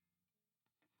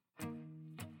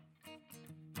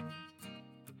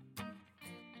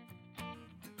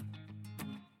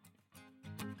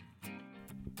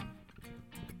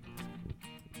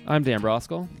I'm Dan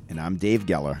Broskell. And I'm Dave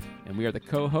Geller. And we are the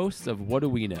co-hosts of What Do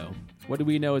We Know? What Do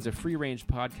We Know is a free-range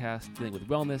podcast dealing with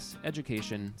wellness,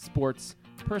 education, sports,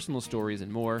 personal stories,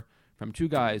 and more from two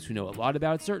guys who know a lot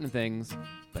about certain things,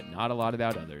 but not a lot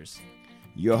about others.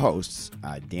 Your hosts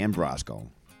are Dan Broskell,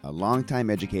 a longtime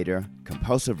educator,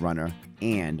 compulsive runner,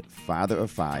 and father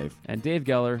of five. And Dave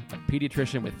Geller, a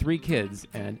pediatrician with 3 kids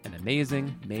and an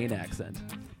amazing Maine accent.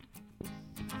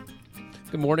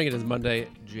 Good morning. It is Monday,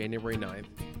 January 9th.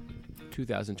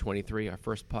 2023, our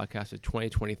first podcast of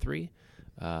 2023.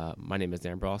 My name is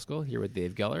Dan Broskell, here with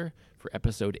Dave Geller for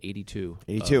episode 82.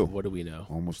 82. What Do We Know?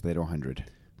 Almost there to 100.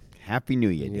 Happy New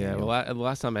Year, Yeah, Daniel. well, the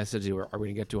last time I said to you, are we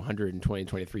going to get to 100 in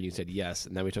 2023? You said yes,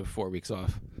 and then we took 4 weeks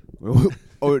off.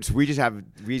 Oh, so we just have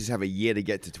a year to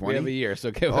get to 20? We have a year, so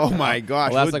okay. Oh, my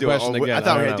gosh. I'll ask we'll the do it. question Oh, again. I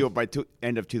thought we don't had to know. do it by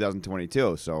end of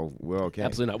 2022, so we're okay.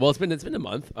 Absolutely not. Well, it's been a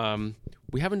month.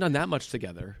 We haven't done that much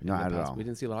together. in the Not at past. all. We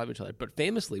didn't see a lot of each other. But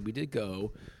famously, we did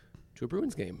go to a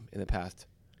Bruins game in the past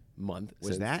month.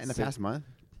 Was that in the past month?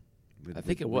 I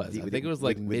think it was. I think it was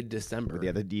like mid-December. With the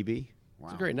other DB? Wow.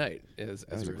 It was a great night as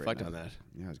was we a great reflect night. on that.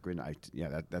 Yeah, it was a great night.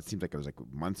 Yeah, that seems like it was like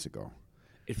months ago.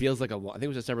 It feels like a lot. I think it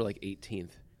was December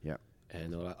 18th. Yeah.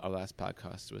 And our last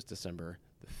podcast was December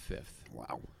the 5th.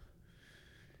 Wow.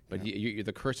 But you're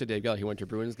the curse of Dave Geller. He went to a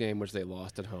Bruins game, which they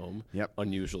lost at home,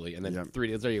 unusually. And then 3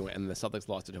 days later, you went, and the Celtics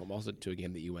lost at home, also to a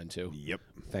game that you went to. Yep.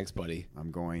 Thanks, buddy.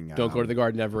 I'm going. Don't go to the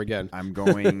Garden ever again. I'm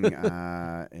going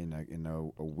in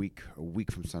a week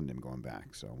from Sunday. I'm going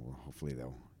back, so hopefully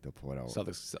they'll pull it out.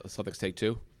 Celtics take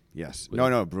 2? Yes.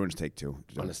 No. Bruins take 2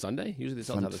 On a Sunday? Usually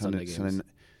the Celtics have the Sunday games.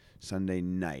 Sunday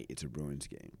night, it's a Bruins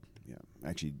game. Yeah.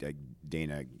 Actually,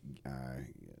 Dana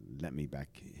lent me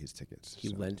back his tickets. He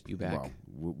lent you back? Well,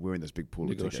 we're in this big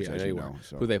pool of tickets, Negotiate. as I know you you know. were.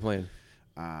 So. Who are they playing?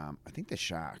 I think the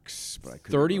Sharks. But I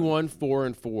couldn't 31,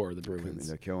 4-4, the Bruins.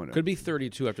 They're killing it. Could be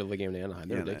 32 after the game in Anaheim.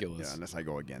 They're ridiculous. Yeah, unless I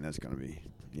go again, that's going to be.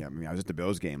 Yeah, I mean, I was at the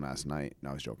Bills game last night. No,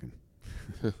 I was joking.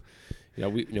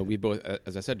 We both,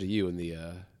 as I said to you in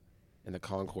the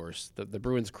concourse, the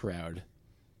Bruins crowd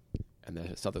and the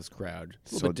Celtics crowd,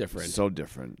 a little bit different. So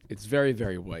different. It's very,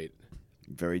 very white.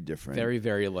 Very different. Very,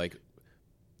 very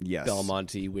yes.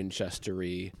 Belmonte,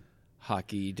 Winchestery,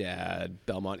 hockey dad,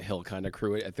 Belmont Hill kind of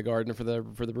crew at the Garden for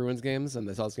the Bruins games, and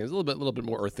the Celtics games a little bit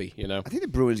more earthy, I think the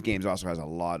Bruins games also has a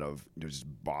lot of just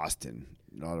Boston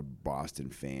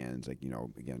fans,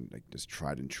 again, just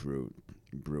tried and true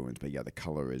Bruins. But yeah, the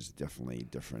color is definitely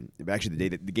different. Actually,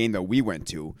 the game that we went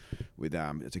to with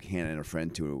I took Hannah and a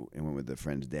friend to, and went with the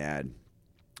friend's dad.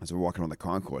 As we're walking on the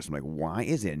concourse, I'm like, why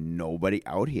is there nobody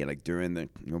out here? Like during the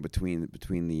between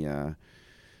the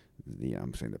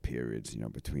I'm saying the periods,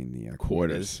 between the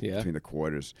quarters, between the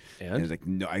quarters. And it's like,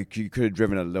 no, you could have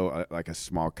driven a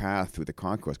small car through the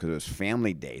concourse because it was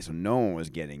family day, so no one was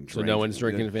getting So no one's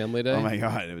drinking family day? Oh my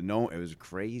God, it was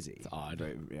crazy. It's odd.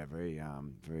 Very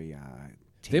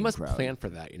They must crowd. plan for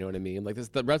that, you know what I mean? Like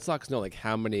the Red Sox know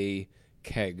how many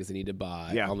kegs they need to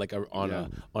buy on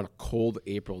a cold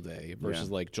April day versus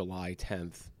July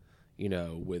 10th,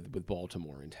 with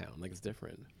Baltimore in town. It's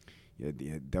different.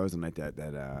 Yeah, that was the night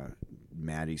that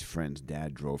Maddie's friend's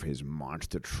dad drove his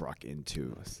monster truck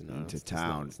into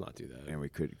town. Let's not do that. And we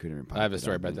couldn't even park. I have a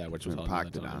story about that, which was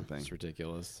parked the darn thing. It's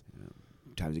ridiculous.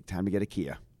 Yeah. Time to get a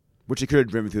Kia, which you could have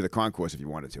driven through the concourse if you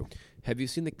wanted to. Have you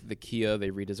seen the Kia?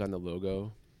 They redesigned the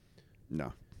logo.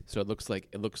 No. So it looks like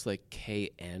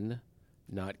KN,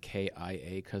 not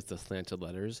KIA, because the slanted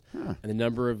letters. Huh. And the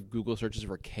number of Google searches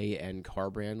for KN car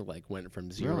brand went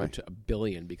from 0 to 1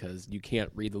 billion because you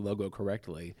can't read the logo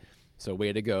correctly. So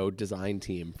way to go, design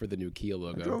team, for the new Kia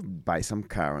logo. I drove by some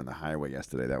car on the highway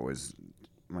yesterday that was,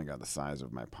 oh my God, the size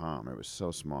of my palm. It was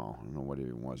so small. I don't know what it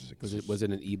even was. Was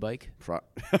it an e-bike?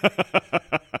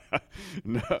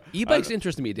 No. E-bikes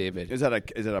interest me, David. Is that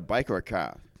a bike or a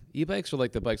car? E-bikes are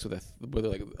like the bikes with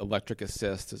electric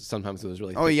assist. Sometimes those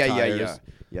really thick yeah. tires.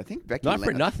 Yeah, I think Becky. Not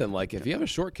for nothing. If you have a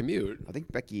short commute, I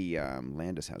think Becky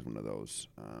Landis has one of those.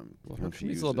 Her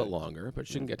commute's a little bit longer, but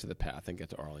she can get to the path and get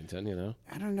to Arlington.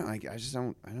 I don't know. I just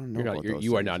don't. I don't know.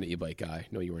 You are not an e-bike guy.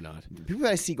 No, you are not. The people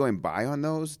that I see going by on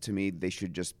those, to me, they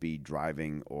should just be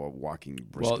driving or walking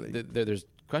briskly. Well, there's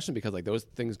a question because those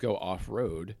things go off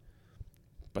road,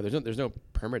 but there's no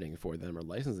permitting for them or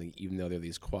licensing, even though they're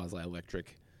these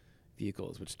quasi-electric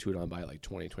vehicles which toot on by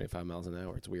 20, 25 miles an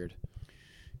hour. It's weird.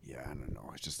 Yeah, I don't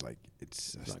know. It's just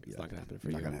it's not gonna happen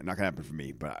for you. Not gonna happen for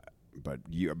me. But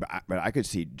I could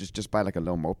see just buy a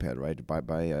little moped, right?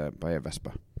 Buy a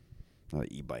Vespa, not an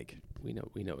e-bike. We know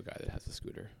a guy that has a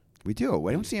scooter. We do.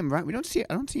 We don't see him. I don't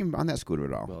see him on that scooter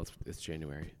at all. Well, it's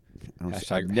January.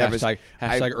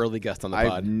 Hashtag early guest on the pod.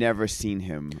 I've never seen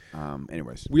him.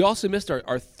 Anyways, We also missed our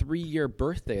 3-year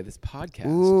birthday of this podcast,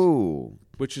 ooh,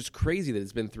 which is crazy that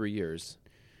it's been 3 years.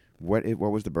 what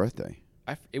was the birthday?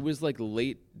 It was like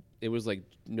late. It was like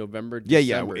November, Yeah,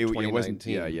 December, it 2019. wasn't.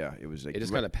 Yeah. It was like It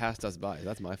just kind of passed us by.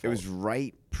 That's my fault. It was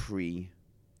right pre-COVID.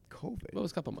 Well, it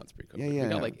was a couple months pre-COVID. Yeah. We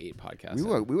got like 8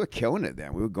 podcasts. We were killing it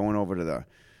then. We were going over to the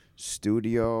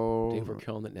studio. Dave, we're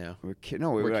killing it now. We We're were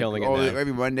killing it like, now.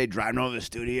 every Monday driving over to the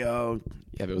studio.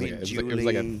 Yeah, but Me it and was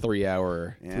like a Julie.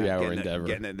 3-hour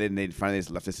endeavor. Then they finally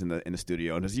just left us in the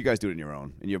studio, and just, you guys do it on your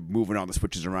own, and you're moving all the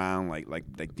switches around like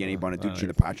Danny Bonaducci and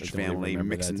the Partridge I don't even Family, remember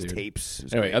mixing that, dude. tapes. It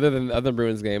was Anyway, great. other than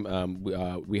Bruins game,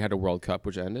 we had a World Cup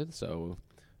which ended, so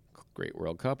great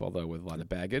World Cup, although with a lot of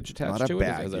baggage attached Lot to of it,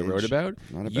 as I wrote baggage. about.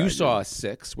 Lot of You baggage. saw a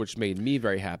 6, which made me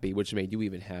very happy, which made you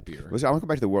even happier. Listen, I want to go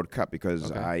back to the World Cup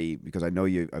because Okay. I know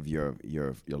you of your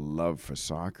love for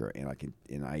soccer, and I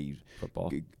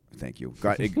Football. Thank you.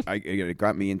 It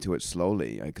got me into it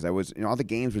slowly because I was, all the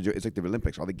games were. It's like the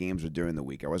Olympics. All the games were during the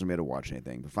week. I wasn't able to watch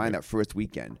anything. But finally, that first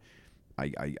weekend, I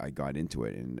got into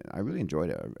it, and I really enjoyed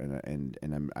it. And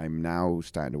I'm now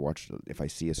starting to watch. If I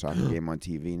see a soccer game on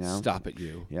TV now, Stop it,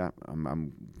 you. yeah,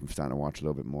 I'm starting to watch a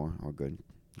little bit more. All good.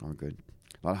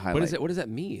 A lot of highlights. What does that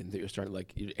mean that you're starting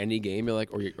like any game you're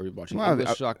like, or you're watching Well,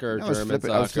 English soccer, I was German flipping,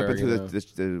 soccer? I was flipping you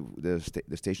through know?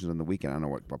 the stations on the weekend. I don't know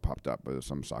what popped up, but it was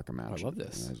some soccer match. I love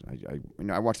this.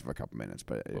 I watched it for a couple minutes,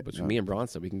 but Well, between me and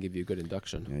Bronson, we can give you a good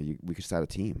induction. yeah, we could start a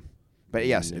team. But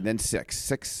yes, and then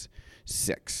six.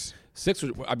 6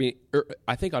 was,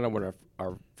 I think on one of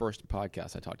our first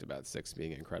podcasts, I talked about 6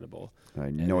 being incredible. I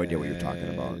had no idea what you're talking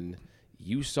about. And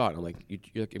you saw it. I'm like,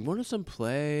 you're like, you want some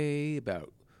play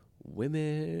about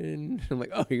women? I'm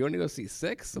like, oh, you're going to go see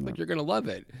 6? I'm like, you're going to love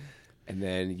it. And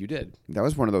then you did. That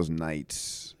was one of those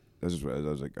nights. That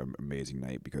was like an amazing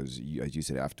night because, as you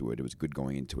said afterward, it was good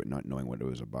going into it, not knowing what it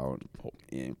was about.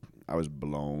 And I was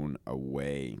blown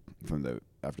away from the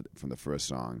first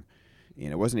song.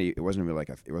 And it wasn't really like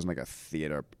a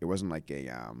theater. It wasn't like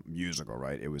a musical,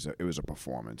 right? It was a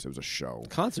performance. It was a show.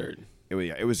 Concert. It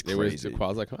was It crazy. was a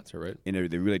quasi-concert, right? And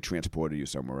they really transported you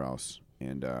somewhere else.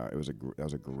 And that was a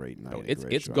great night. No, a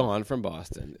great it's show. gone from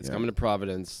Boston. It's Yeah. coming to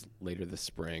Providence later this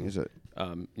spring. Is it?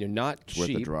 You're not worth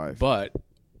the cheap, drive. but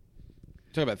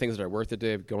talk about things that are worth it,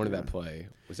 Dave. Going to that play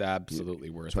was absolutely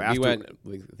worth So it. after-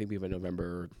 I think we went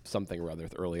November something or other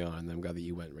early on. Then I'm glad that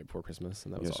you went right before Christmas,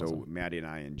 and that was Yeah, so awesome. Maddie and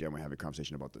I and Jen were having a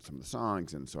conversation about some of the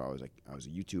songs, and so I was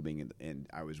YouTubing, and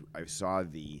I saw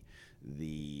the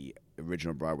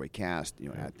original Broadway cast,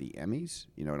 at the Emmys,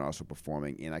 and also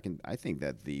performing, and I think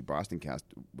that the Boston cast,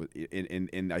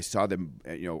 and I saw them,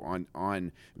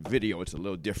 on video. It's a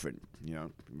little different,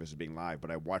 versus being live,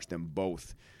 but I watched them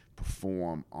both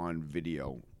perform on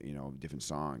video, different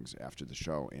songs after the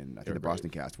show, and I think the Boston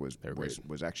cast was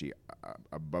actually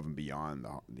above and beyond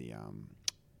the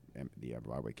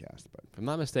Broadway cast. But If I'm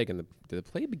not mistaken, did the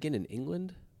play begin in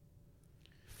England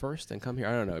first and come here?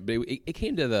 I don't know, but it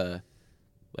came to the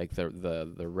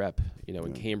rep,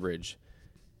 in Cambridge.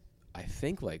 I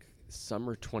think like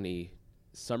summer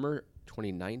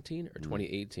 2019 or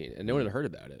 2018, and no one had heard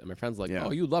about it. And my friends were like, Yeah.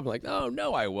 "Oh, you love it?" I'm like, "Oh,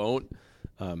 no, I won't."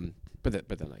 But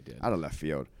then I did. out of left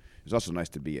field. It was also nice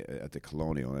to be at the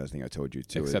Colonial. Another thing I told you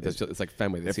too. Except it's like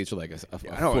Fenway. The seats are like a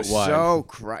I know, foot it was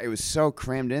wide. it was so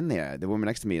crammed in there. The woman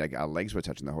next to me, like our legs were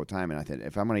touching the whole time, and I thought,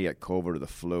 if I'm gonna get COVID or the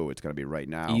flu, it's gonna be right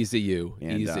now. Easy, you.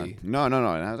 And, Easy. No. And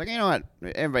I was like, you know what?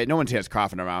 Everybody, no one's here's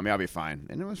coughing around me. I'll be fine.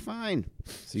 And it was fine.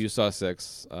 So you saw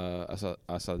 6. I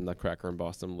saw Nutcracker in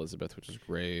Boston, Elizabeth, which is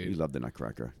great. You love the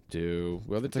Nutcracker.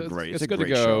 Well, It's a great good to great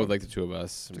go. show. Like the two of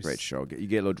us. It's a great show. You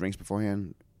get little drinks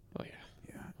beforehand. Oh yeah.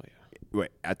 Yeah. Oh yeah. Wait,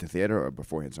 at the theater or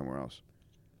beforehand somewhere else?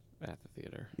 At the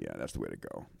theater. Yeah, that's the way to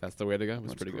go. That's the way to go. It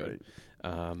was That's pretty great.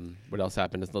 good. What else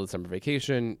happened? It's another summer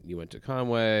vacation. You went to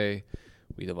Conway.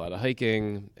 We did a lot of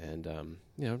hiking, and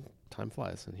time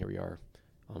flies. And here we are,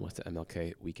 almost at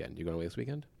MLK weekend. You going away this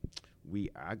weekend? We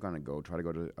are gonna try to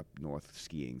go to up north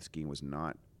skiing. Skiing was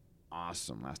not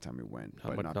awesome last time we went.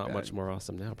 But Not bad. much more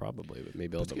awesome now, probably, but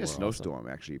maybe a Let's little get bit a more snowstorm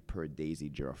actually per Daisy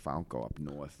Girafalco up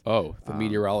north. awesome. Oh, the Yeah,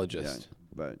 meteorologist.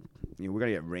 but we're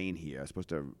gonna get rain here. It's supposed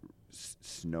to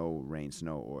rain,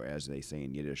 snow, or as they say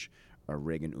in Yiddish, a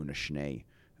Regen und a Schnee,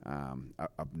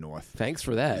 up north. Thanks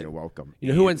for that. You're welcome. You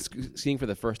know who went skiing for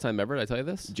the first time ever? Did I tell you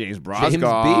this? James James B. Brosgol. He's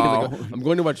like, I'm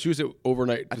going to Wachusett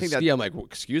overnight to think ski. I'm like,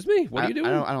 excuse me? What are you doing?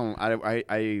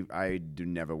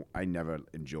 I never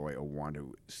enjoy or want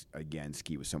to again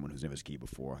ski with someone who's never skied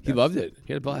before. He loved it.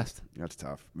 He had a blast. That's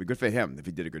tough. I mean, good for him if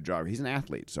he did a good job. He's an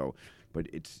athlete, but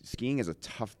skiing is a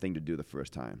tough thing to do the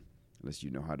first time. unless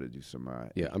you know how to do some.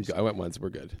 Yeah, I went once. We're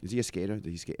good. Is he a skater?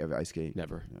 Did he ever ice skate?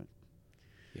 Never. Yeah.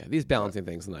 Yeah, these balancing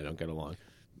things and I don't get along.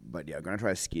 But yeah, I'm gonna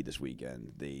try to ski this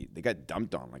weekend. They got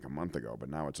dumped on like a month ago, but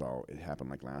now it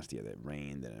happened like last year. It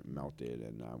rained and it melted,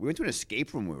 and we went to an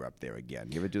escape room. We were up there again.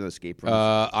 You ever do the escape room?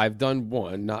 I've done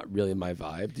one. Not really my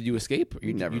vibe. Did you escape?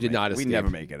 You did not escape. We never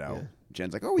make it out. Yeah.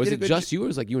 Jen's like, oh, was it just you, or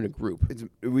was like you in a group?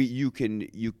 You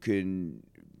can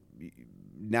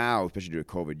now, especially due to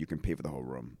COVID, you can pay for the whole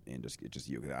room and just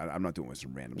you. I'm not doing with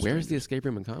some random. Where's the escape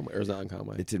room in Conway? Or is that in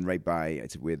Conway? It's in right by.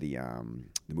 It's where the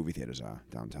movie theaters are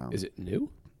downtown. Is it new?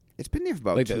 It's been there for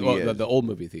about Like 2 years. the old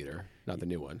movie theater, not the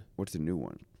new one. What's the new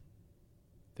one?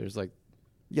 There's like.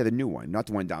 Yeah, the new one, not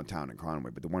the one downtown in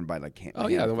Conway, but the one by like. The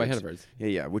one by Hannaford's.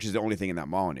 Yeah, which is the only thing in that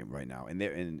mall right now, and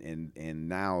they're and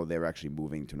now they're actually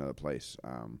moving to another place.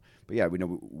 But yeah, we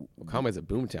know. Conway's a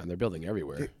boomtown. They're building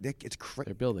everywhere. It's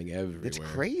They're building everywhere. It's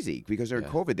crazy because during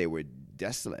COVID they were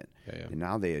desolate, and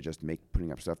now they are just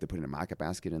putting up stuff. They're putting a market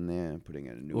basket in there, putting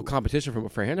in a new. Well, competition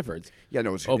for Hannaford's. Yeah,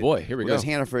 no. Boy, here we go. There's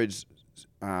Hannaford's.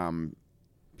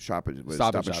 Stop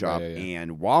and Shop, yeah.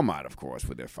 and Walmart, of course,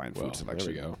 with their fine food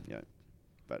selection. There we go. Yeah,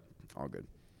 but all good.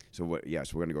 So we're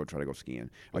gonna go try to go skiing.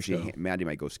 Let's Actually, go. Maddie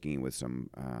might go skiing with some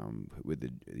with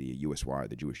the USY,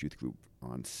 the Jewish Youth Group,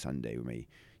 on Sunday. We may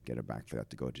get her back for that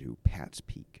to go to Pat's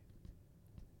Peak.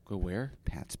 Go where?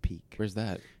 Pat's Peak. Where's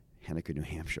that? Henniker, New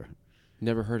Hampshire.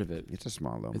 Never heard of it. It's a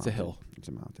small little. It's mountain. a hill. It's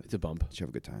a mountain. It's a bump. Did you have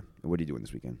a good time? And what are you doing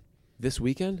this weekend? This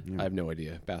weekend? Yeah. I have no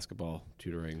idea. Basketball,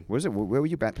 tutoring. Where were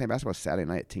you playing basketball Saturday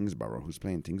night at Tingsboro? Who's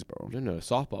playing Tingsboro? No.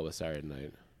 Softball was Saturday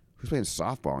night. Who's playing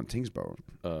softball in Tingsboro?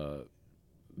 The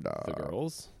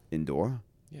girls. Indoor?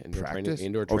 Yeah, Practice?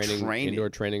 Indoor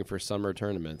training for summer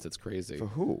tournaments. It's crazy. For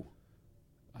who?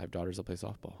 I have daughters that play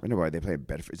softball. I know why they play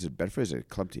Bedford. Is it Bedford? Is it a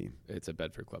club team? It's a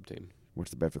Bedford club team.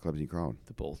 What's the Bedford club team called?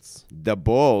 The Bolts. The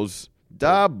Bulls.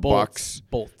 The Bucks.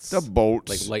 Bolts. The Bolts.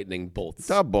 Like lightning bolts.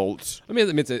 The Bolts. I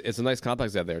mean, it's a nice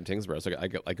complex out there in Tingsboro. So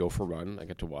I go for a run. I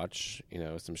get to watch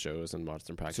some shows and watch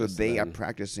them practice. So they are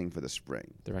practicing for the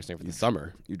spring. They're practicing for the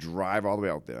summer. You drive all the way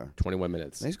out there. 21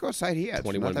 minutes. Let's go outside here. It's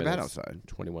 21 not that minutes. bad outside.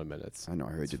 21 minutes. I know. I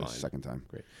heard It's you the fine. second time.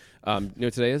 Great. You know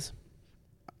what today is?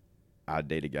 Our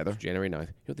day together. January 9th. You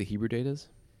know what the Hebrew date is?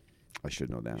 I should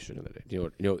know that. You should know that date.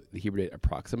 You know what the Hebrew date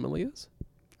approximately is?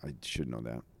 I should know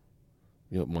that.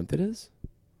 You know what month it is?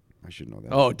 I should know that.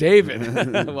 Oh, David.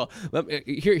 Well,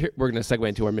 here we're going to segue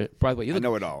into our minute. By the way, I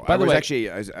know it all. By the way,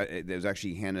 there was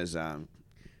actually Hannah's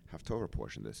Haftorah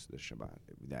portion this Shabbat.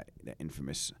 That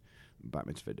infamous Bat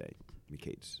Mitzvah day.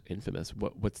 Miketz. infamous.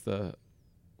 What's the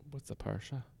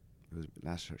parsha? It was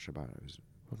last Shabbat. It was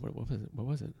What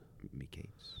was it? Miketz.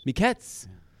 Miketz.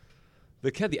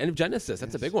 The end of Genesis.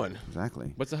 That's a big one.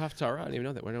 Exactly. What's the Haftarah? I don't even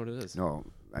know that. I know what it is. No,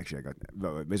 actually, I got.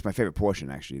 No, it's my favorite portion.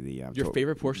 Actually, the Your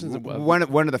favorite portions of what?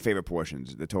 one of the favorite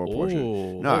portions, the Torah portion.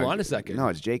 Hold on a second. No,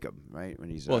 it's Jacob, right? When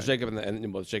he's It's Jacob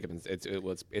it's Jacob.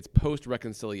 It's post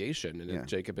reconciliation, and Yeah. it's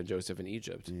Jacob and Joseph in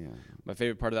Egypt. Yeah. My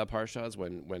favorite part of that parsha is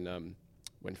when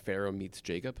Pharaoh meets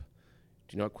Jacob.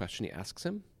 Do you know what question he asks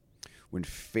him? When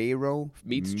Pharaoh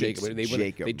Meets Jacob.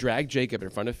 They drag Jacob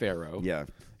in front of Pharaoh. Yeah.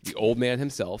 The old man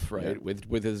himself, right, Yeah.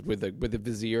 with the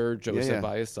vizier Joseph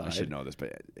by his side. I should know this,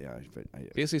 but yeah,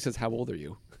 Basically says, "How old are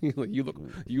you? you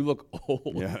look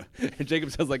old." Yeah. And Jacob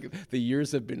says, "Like the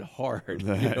years have been hard." You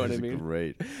know what I mean?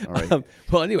 Great. All right.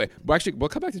 Well, anyway, we'll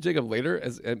come back to Jacob later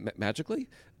as magically,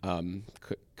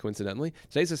 coincidentally.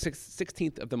 Today's the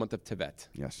 16th of the month of Tevet,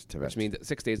 Yes, Tevet. which means that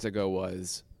 6 days ago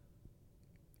was.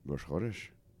 Rosh Chodesh.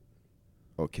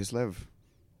 Oh, Kislev.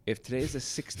 If today's the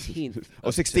 16th. Oh,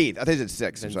 16th. I think it's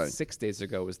 6. I'm Then sorry. 6 days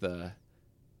ago was the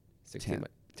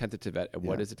 10th of Tevet. And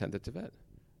what Yeah. is the 10th of Tevet?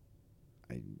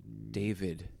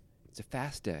 David, it's a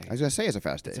fast day. I was going to say it's a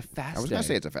fast day. It's a fast I was going day. to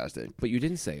say it's a fast day. But you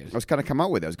didn't say it. I was going to come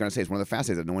out with it. I was going to say it's one of the fast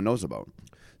days that no one knows about.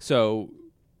 So,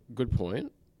 good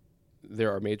point.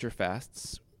 There are major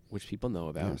fasts which people know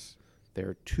about. Yes. There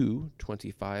are 2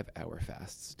 25-hour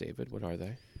fasts. David, what are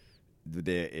they?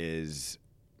 There is.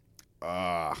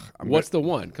 What's the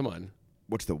one? Come on.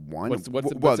 What's the one? What's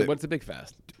the big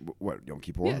fast? What, Yom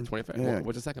Kippur? Yeah, 25. Yeah.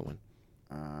 What's the second one?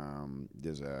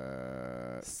 There's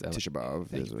a So- Tisha B'Av.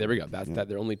 There we go. That's yeah. that.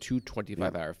 There are only 2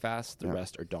 25-hour fasts. The Yeah.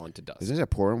 rest are dawn to dusk. Is there a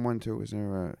Purim one too? Is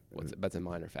there a... That's a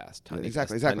minor fast. Yeah, Tiny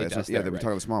exactly. dust, tiny That's dust what- yeah, there, we're right.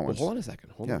 talking the small Well, ones. hold on a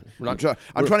second. Hold Yeah. on.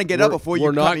 I'm trying to get up before you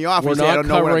we're cut me off. We're and say, I not don't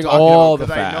know what I'm covering talking all about,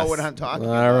 the 'cause fasts. I know what I'm talking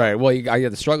All about. right. Well, I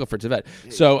had to struggle for Tevet.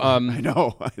 So I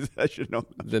know. I should know.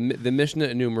 the Mishnah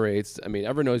enumerates. I mean,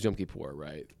 everyone knows Yom Kippur,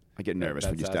 right? I get nervous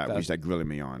when you start grilling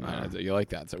me on. You like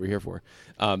that, so we're here for.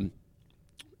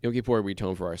 Yom Kippur, we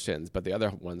atone for our sins, but the other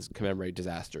ones commemorate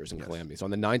disasters and calamities. So on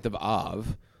the 9th of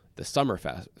Av, the summer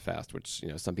fast, which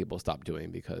some people stop doing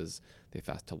because they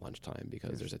fast till lunchtime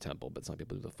because there's a temple, but some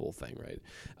people do the full thing, right?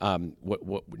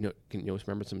 Can you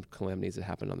remember some calamities that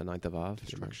happened on the 9th of Av?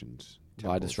 Destructions. A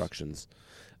lot of destructions.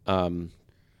 The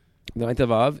 9th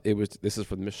of Av, this is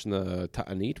for the Mishnah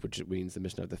Ta'anit, which means the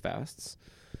Mishnah of the fasts.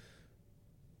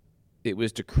 It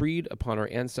was decreed upon our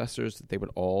ancestors that they would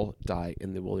all die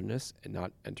in the wilderness and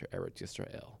not enter Eretz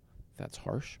Yisrael. That's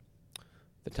harsh.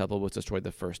 The temple was destroyed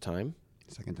the first time,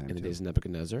 Second time in the too. days of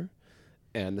Nebuchadnezzar,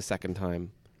 and the second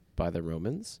time by the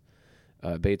Romans.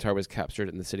 Beitar was captured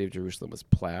and the city of Jerusalem was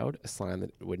plowed, a sign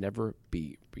that it would never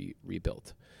be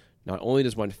rebuilt. Not only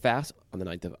does one fast on the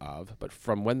 9th of Av, but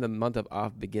from when the month of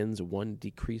Av begins, one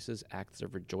decreases acts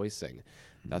of rejoicing.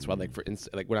 That's why,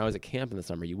 like when I was at camp in the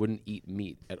summer, you wouldn't eat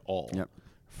meat at all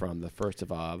from the 1st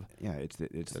of Av. Yeah, it's the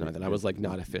and I was like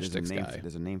not a fish sticks guy.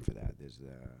 There's a name for that. There's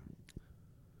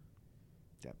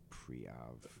that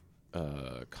pre-Av.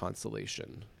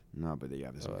 Consolation. No, but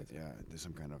there's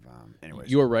some kind of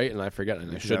anyways. You were right, and I forget,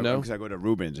 and I should know. Because I go to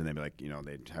Reuben's and they'd be like,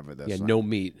 they'd have this. Yeah, no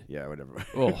meat. Yeah, whatever.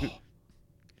 Oh.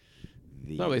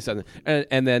 Not really sudden.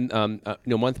 And then,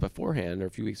 a month beforehand, or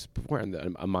a few weeks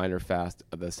beforehand, a minor fast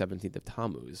of the 17th of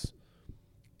Tammuz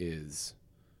is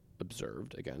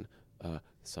observed. Again,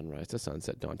 sunrise to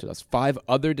sunset, dawn to dusk. 5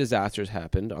 other disasters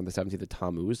happened on the 17th of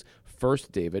Tammuz.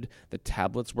 First, David, the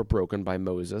tablets were broken by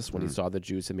Moses when he saw the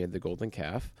Jews had made the golden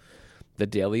calf. The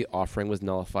daily offering was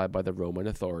nullified by the Roman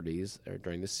authorities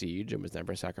during the siege and was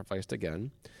never sacrificed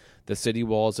again. The city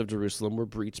walls of Jerusalem were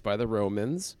breached by the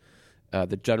Romans.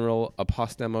 The general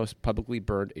Apostemos publicly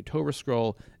burned a Torah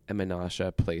scroll, and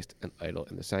Menashe placed an idol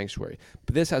in the sanctuary.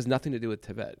 But this has nothing to do with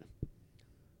Tevet.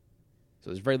 So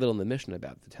there's very little in the Mishnah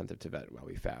about the 10th of Tevet while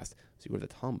we fast. So you go to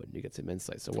the Talmud and you get some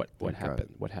insight. So what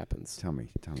happened? What happens? Tell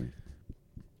me.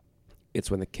 It's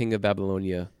when the king of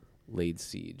Babylonia laid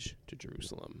siege to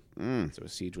Jerusalem. So a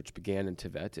siege which began in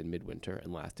Tevet in midwinter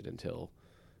and lasted until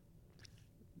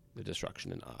the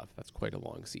destruction in Av. That's quite a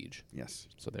long siege. Yes.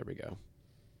 So there we go.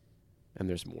 And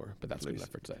there's more, but that's good enough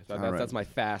for today. So All right. That's my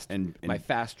fast, my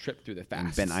fast trip through the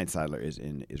fast. Ben Einsiedler is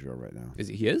in Israel right now.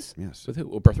 He is? Yes. With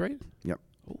who? Oh, Birthright? Yep.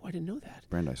 Oh, I didn't know that.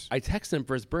 Brandeis. I texted him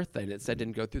for his birthday, and it said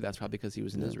didn't go through. That's probably because he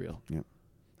was in Israel. Yep.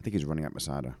 I think he's running up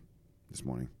Masada this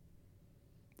morning.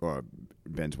 Or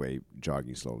Ben's way,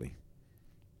 jogging slowly.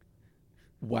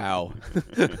 Wow.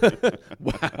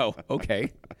 Wow.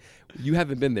 Okay. You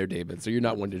haven't been there, David, so you're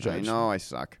not one to judge. I know, I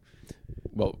suck.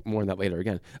 Well, more on that later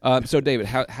again. So, David,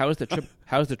 how's the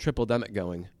triple demic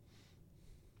going?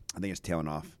 I think it's tailing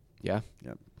off. Yeah.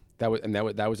 Yep.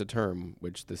 That was a term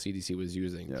which the CDC was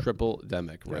using. Yep. Triple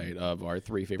demic, right? Of our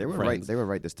 3 favorite friends. Right. They were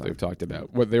right this time. We've talked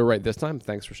about. Well, they were right this time.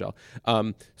 Thanks, Rochelle.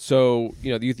 So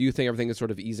do you think everything is sort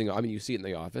of easing? I mean, you see it in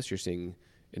the office. You're seeing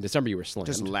in December you were slammed.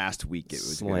 Just last week it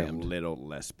was getting a little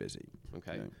less busy.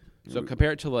 Okay. Yeah. So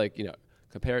compare it to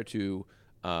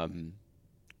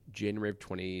January of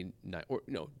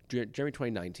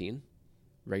 2019,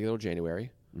 regular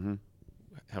January. Mm-hmm.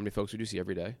 How many folks would you see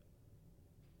every day?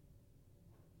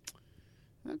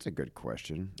 That's a good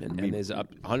question. And is it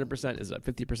up 100%? Is it up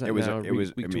 50% it was, now? It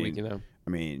was week to week, I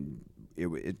mean,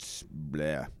 it's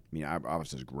bleh. I mean, our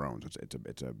office has grown, so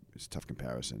it's a tough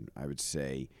comparison. I would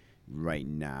say right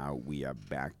now we are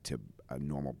back to a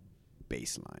normal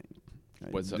baseline.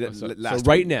 So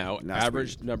right now,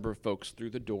 average number of folks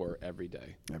through the door every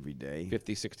day. Every day.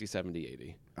 50, 60, 70,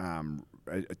 80.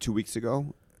 2 weeks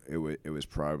ago, it was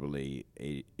probably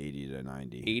 80 to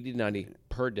 90. 80 to 90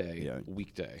 per day,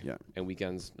 weekday. Yeah. And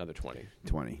weekends, another 20.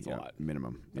 20, That's a lot.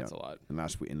 Minimum. That's a lot. And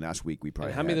last week we probably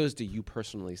And how many of those do you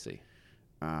personally see?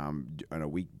 On a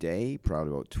weekday,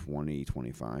 probably about 20,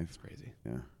 25. That's crazy.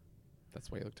 Yeah.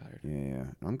 That's why you look tired. Yeah.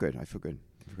 I'm good. I feel good.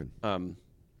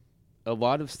 A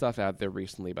lot of stuff out there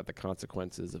recently about the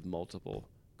consequences of multiple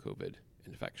COVID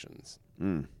infections.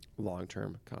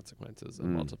 Long-term consequences of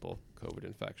multiple COVID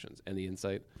infections. Any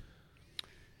insight?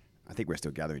 I think we're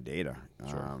still gathering data.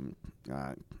 Sure.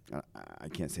 I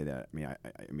can't say that. I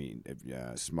mean,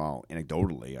 small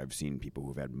anecdotally, I've seen people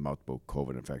who've had multiple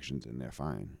COVID infections and they're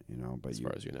fine. But as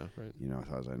far as you know, right? As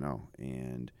far as I know,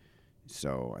 and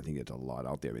so I think there's a lot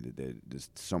out there.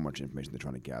 There's so much information they're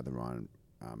trying to gather on.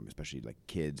 Especially like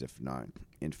kids, if not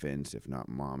infants, if not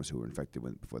moms who were infected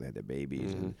before they had their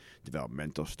babies, and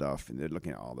developmental stuff, and they're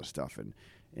looking at all this stuff, and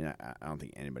I don't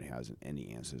think anybody has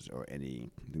any answers or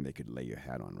anything they could lay your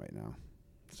hat on right now.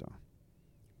 So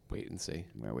wait and see.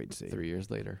 Well, wait and see. 3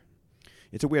 years later,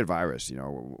 it's a weird virus. When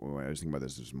I was thinking about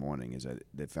this morning, is that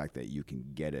the fact that you can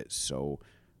get it so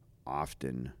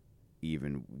often,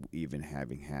 even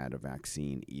having had a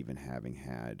vaccine, even having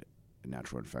had a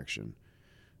natural infection.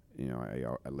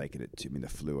 I liken it to, the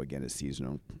flu again is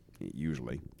seasonal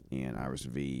usually, and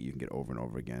RSV you can get over and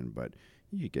over again, but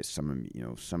you get some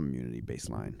immunity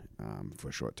baseline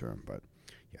for short term. But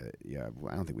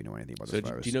I don't think we know anything about this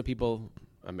virus. Do you know people?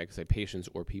 I might say patients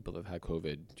or people that have had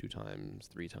COVID 2 times,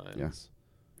 3 times.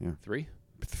 Yeah. 3?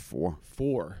 4.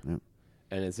 4. Yeah.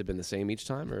 And has it been the same each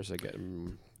time, or is it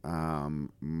getting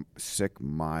sick,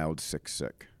 mild,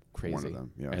 sick? crazy? One of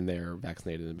them. Yeah. And they're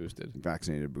vaccinated and boosted.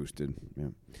 Vaccinated, boosted.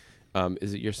 Yeah.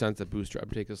 Is it your sense that booster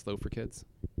uptake is slow for kids?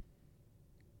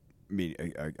 I mean,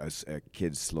 a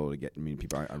kid's slow to get.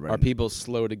 People are people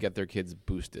slow to get their kids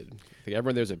boosted? I think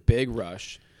everyone, there's a big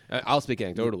rush. I'll speak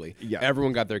anecdotally. Yeah.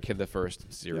 Everyone got their kid the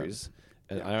first series,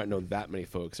 and I don't know that many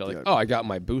folks are like, Yeah. "Oh, I got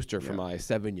my booster for my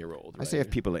 7-year-old." I say if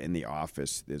people are in the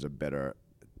office, there's a better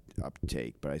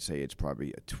uptake, but I say it's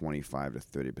probably a 25 to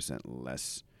 30%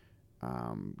 less.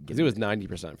 Because it was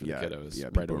 90% for the kiddos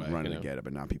right people away. running to get it,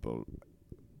 but now people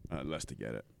less to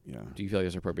get it. Yeah. Do you feel like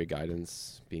there's appropriate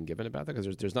guidance being given about that?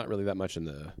 Because there's not really that much in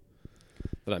the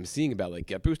that I'm seeing about like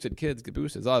get boosted, kids get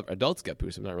boosted. Adults get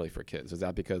boosted, not really for kids. Is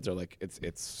that because they're like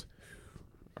it's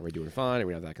are we doing fine? Are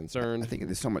we not that concerned? I think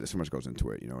there's so much goes into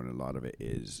it, and a lot of it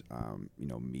is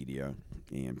media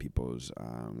and people's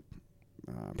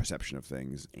perception of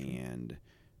things,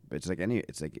 but it's like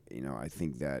I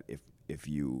think that if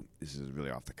you, this is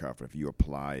really off the cuff, but if you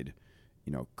applied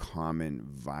common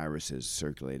viruses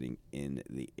circulating in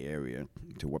the area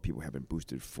to what people have been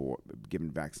boosted for,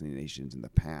 given vaccinations in the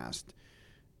past,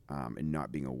 and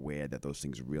not being aware that those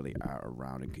things really are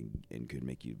around and could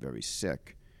make you very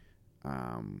sick,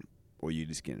 or you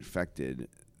just get infected,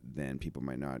 then people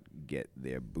might not get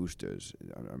their boosters.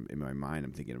 In my mind,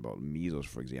 I'm thinking about measles,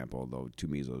 for example, although 2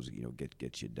 measles,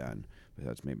 get you done. But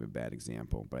that's maybe a bad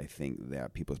example. But I think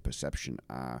that people's perception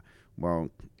are, well,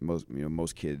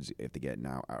 most kids, if they get it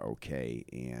now, are okay,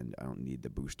 and I don't need the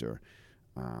booster.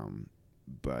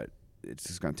 But it's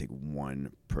just going to take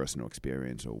one personal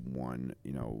experience or one,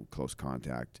 close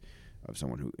contact of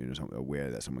someone who,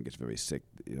 aware that someone gets very sick,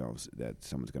 that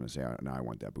someone's going to say, no, I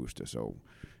want that booster. So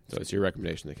it's your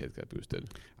recommendation that kids get boosted?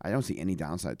 I don't see any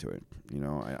downside to it.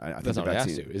 I That's not what I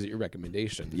asked you. Is it your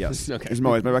recommendation? Yes. Okay. It's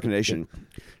my recommendation.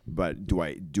 But do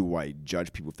I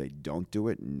judge people if they don't do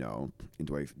it? No. And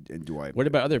do I? What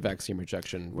about other vaccine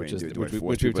rejection, which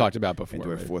we've talked about before? And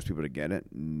do I force people to get it?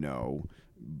 No.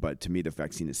 But to me, the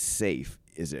vaccine is safe.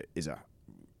 Is it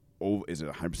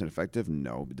 100% effective?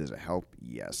 No. But does it help?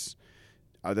 Yes.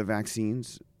 Other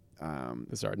vaccines.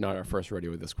 This is not our first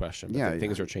rodeo with this question, but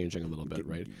things are changing a little bit,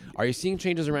 right? Are you seeing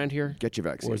changes around here? Get your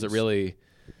vaccine. Or is it really?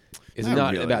 Is it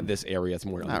not really about this area? It's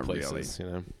more other places.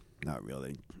 Really. Not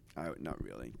really. Not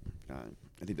really.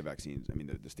 I think the vaccines.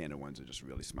 The standard ones are just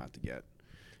really smart to get.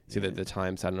 See, the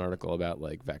Times had an article about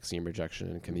like vaccine rejection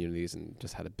in communities, and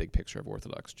just had a big picture of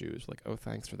Orthodox Jews. Like, oh,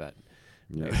 thanks for that.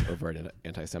 Nice overt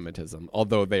anti-Semitism,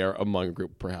 although they are among a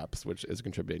group perhaps which is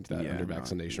contributing to that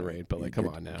under-vaccination rate. But come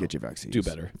on now, get your vaccines. Do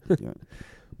better. Yeah.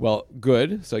 Well,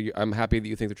 good. So I'm happy that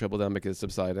you think the triple-demic is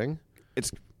subsiding.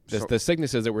 It's the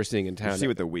sicknesses that we're seeing in town.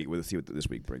 We'll see what this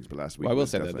week brings. But last week, I will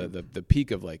say that the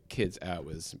peak of like kids out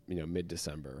was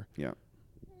mid-December. Yeah.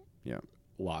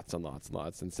 Lots and lots and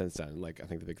lots, and since then, like I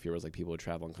think the big fear was like people would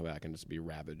travel and come back and just be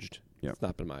ravaged. Yeah. It's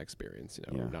not been my experience.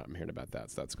 I'm hearing about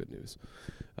that, so that's good news.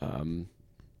 On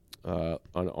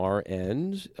our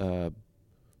end,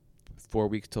 4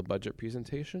 weeks till budget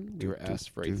presentation, we were asked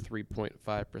for a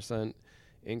 3.5%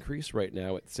 increase. Right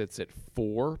now, it sits at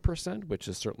 4%, which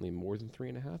is certainly more than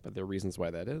 3.5%. But there are reasons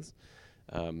why that is.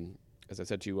 As I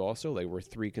said to you also, there were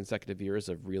 3 consecutive years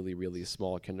of really, really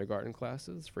small kindergarten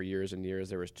classes. For years and years,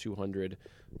 there was 200,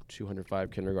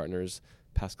 205 kindergartners.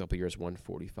 Past couple of years,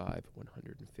 145,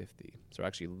 150. So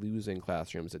actually losing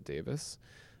classrooms at Davis,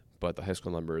 but the high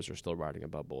school numbers are still riding a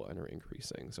bubble and are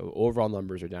increasing. So overall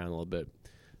numbers are down a little bit.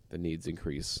 The needs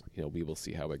increase. We will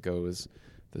see how it goes.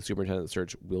 The superintendent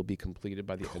search will be completed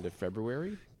by the end of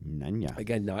February.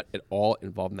 Again, not at all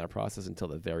involved in that process until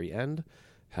the very end.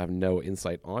 Have no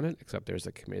insight on it, except there's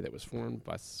a committee that was formed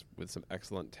with some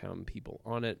excellent town people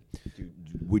on it.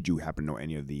 Would you happen to know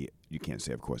any of you can't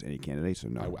say, of course, any candidates or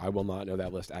no? I will not know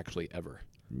that list actually ever.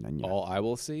 All I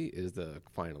will see is the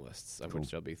finalists, of which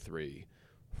there'll be 3,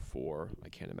 4. I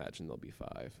can't imagine there'll be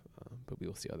 5, but we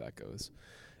will see how that goes.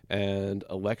 And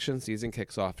election season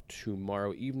kicks off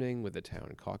tomorrow evening with the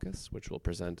town caucus, which will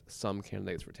present some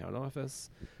candidates for town office.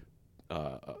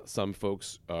 Some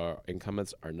folks,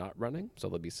 incumbents, are not running, so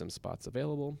there'll be some spots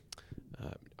available.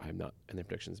 I'm not in the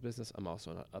predictions business. I'm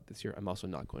also not up this year. I'm also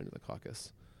not going to the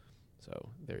caucus. So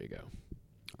there you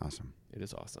go. Awesome. It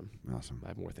is awesome. Awesome. I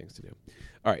have more things to do.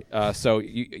 All right. So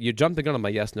you jumped the gun on my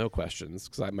yes/no questions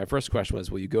because my first question was,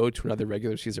 will you go to another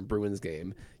regular season Bruins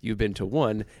game? You've been to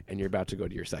one, and you're about to go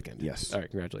to your second. Yes. All right.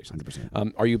 Congratulations.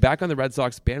 100%. Are you back on the Red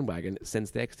Sox bandwagon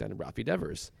since they extended Rafi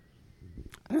Devers?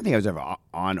 I don't think I was ever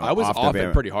on. I was off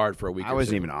it pretty hard for a week. I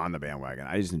wasn't even on the bandwagon.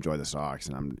 I just enjoy the Sox,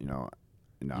 and I'm, no.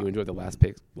 You enjoyed the last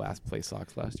place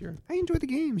Sox last year? I enjoy the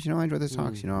games. I enjoy the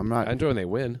Sox. I'm not. I enjoy when they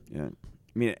win. Yeah.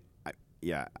 I mean,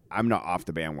 I'm not off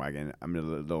the bandwagon. I'm a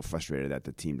little frustrated that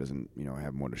the team doesn't,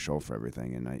 have more to show for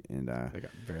everything, they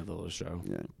got very little to show.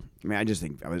 Yeah. I mean, I just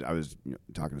think I was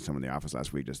talking to someone in the office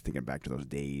last week, just thinking back to those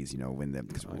days, when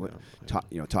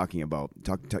talking about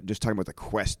the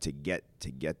quest to get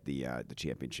the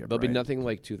championship. There'll be nothing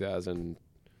like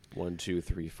 2001, 2,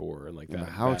 3, 4, and like that.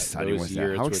 How exciting was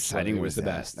that? How exciting was the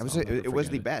that? best. It was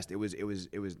the best. It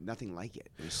was nothing like it.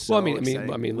 It was so Well, I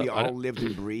exciting. mean, we look, all lived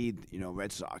and breathed,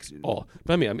 Red Sox.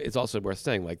 But I mean, it's also worth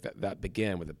saying like that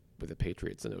began with the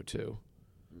Patriots in 2002,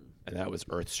 and that was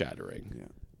earth shattering. Yeah.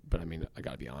 But I mean, I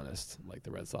got to be honest. Like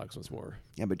the Red Sox was more.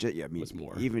 Yeah, but was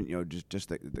more. Even just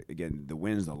again the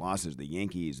wins, the losses, the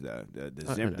Yankees,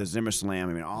 the Zimmer Slam.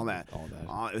 I mean, all that.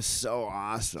 It was so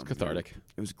awesome. It's cathartic.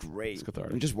 It was great. It's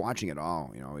cathartic. I mean, just watching it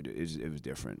all, it was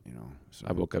different. So.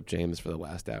 I woke up James for the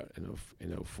last out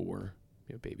in 04.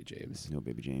 Baby James. No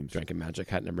Baby James. Drank a Magic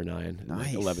Hat number 9.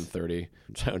 Nice. 11:30.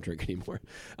 Which I don't drink anymore.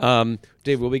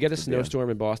 Dave, will we get a snowstorm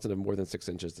in Boston of more than 6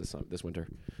 inches this winter?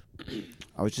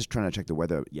 I was just trying to check the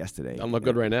weather yesterday. I'm look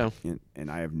good right now. And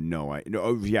I have no idea.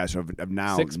 No, yeah, so of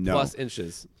now. 6+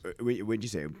 inches. What'd you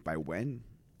say? By when?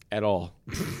 At all.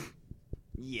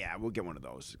 Yeah, we'll get one of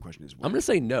those. The question is when. I'm going to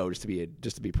say no just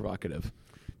to be provocative.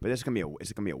 But it's gonna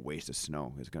be a waste of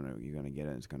snow. You're gonna get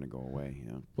it. It's gonna go away.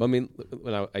 Well, I mean,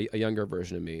 when a younger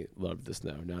version of me loved the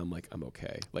snow. Now I'm like, I'm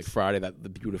okay. Like Friday, the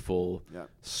beautiful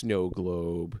snow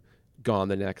globe, gone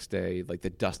the next day. Like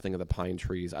the dusting of the pine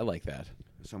trees. I like that.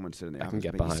 Someone said in the I office, can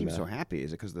get you behind seem that. so happy.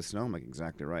 Is it because of the snow? I'm like,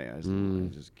 exactly right. I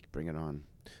just bring it on.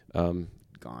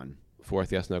 Gone.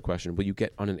 Fourth yes no question: will you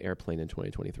get on an airplane in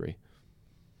 2023?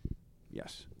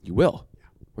 Yes. You will. Yeah.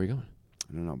 Where are you going?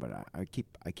 I don't know, but I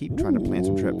keep trying to plan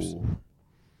some trips.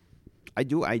 I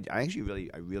do. I actually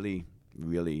really,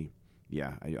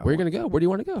 yeah. Where are you going to go? Where do you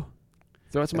want to go?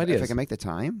 Throw out some ideas. If I can make the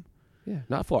time. Yeah,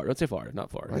 not Florida. Don't say Florida.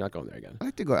 Not Florida. You're not going there again. I'd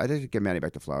like to go. I'd like to get Maddie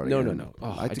back to Florida. No.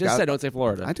 Oh, I just said don't say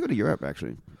Florida. I'd like to go to Europe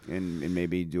actually, and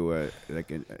maybe do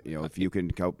if you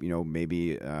can help,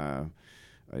 maybe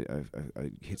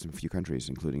hit some few countries,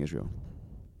 including Israel.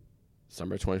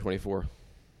 Summer 2024.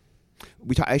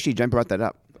 Actually, Jen brought that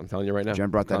up. I'm telling you right now.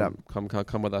 Jen brought that up.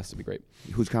 Come with us. It'd be great.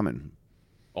 Who's coming?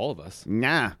 All of us.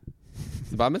 Nah. It's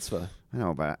the bar mitzvah. I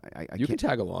know, but I you can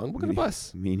tag along. We're going to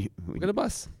bus. We're going to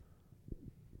bus.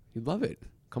 You'd love it.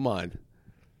 Come on.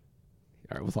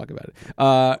 All right, we'll talk about it.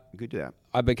 We could do that.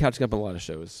 I've been catching up on a lot of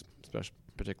shows, especially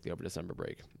particularly over December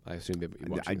break. I assume they'll be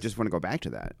watching. I just want to go back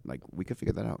to that. Like, we could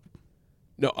figure that out.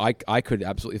 No, I could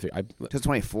absolutely figure. Till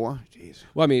 24? Jeez.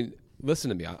 Well, I mean, listen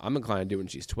to me. I'm inclined to do when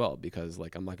she's 12 because,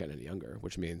 like, I'm not getting any younger,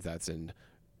 which means that's in.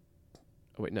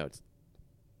 Oh wait, no, it's.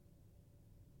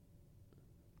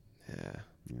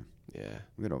 Yeah.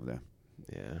 We'll get over there.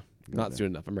 Yeah. Not soon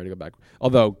enough. I'm ready to go back.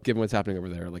 Although, given what's happening over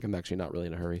there, like, I'm actually not really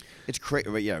in a hurry. It's crazy.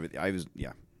 But yeah,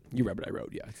 yeah. You read what I wrote.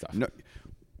 Yeah, it's tough. No.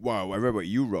 Wow, I read what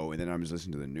you wrote, and then I was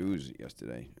listening to the news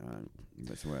yesterday.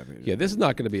 That's what I Yeah, this is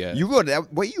not going to be a. You wrote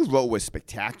that. What you wrote was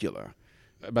spectacular.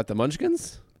 About the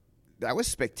Munchkins? That was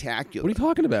spectacular. What are you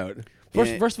talking about?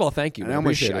 First of all, thank you. And I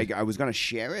was going to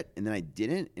share it, and then I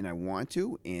didn't, and I want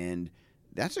to, and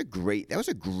that was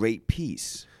a great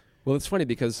piece. Well, it's funny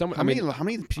because how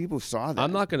many people saw that?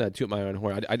 I'm not going to toot my own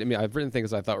horn. I mean, I've written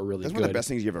things I thought were really good. That's one of the best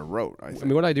things you ever wrote, I think. I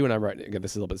mean, what I do when I write, again,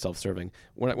 this is a little bit self-serving.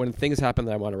 When things happen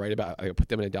that I want to write about, I put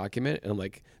them in a document, and I'm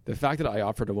like, the fact that I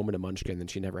offered a woman a munchkin and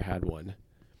she never had one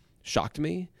shocked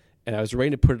me. And I was ready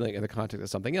to put it in the context of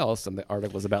something else, and the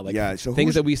article was about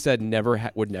things that we said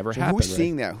would never happen. Who's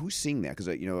seeing that? Who's seeing that? Because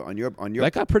on your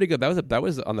that got pretty good. That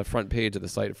was on the front page of the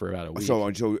site for about a week.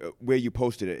 So where you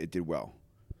posted it, it did well.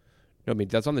 No, I mean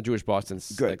that's on the Jewish Boston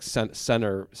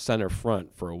center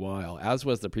front for a while, as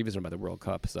was the previous one about the World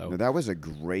Cup. So that was a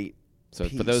great. So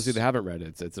piece. For those who haven't read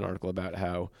it, it's an article about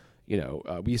how.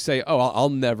 We say, I'll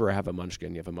never have a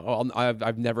munchkin. You have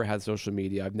I've never had social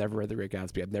media. I've never read The Great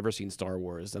Gatsby. I've never seen Star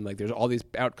Wars. And, like, there's all these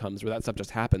outcomes where that stuff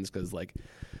just happens because, like,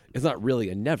 it's not really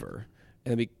a never.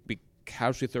 And then we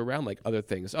casually throw around, like, other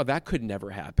things. Oh, that could never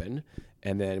happen.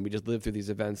 And then we just live through these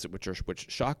events which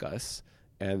shock us.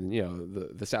 And,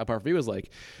 the sad part for me was, like,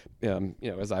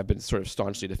 as I've been sort of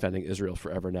staunchly defending Israel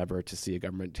forever and ever to see a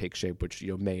government take shape which,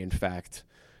 may in fact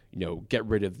get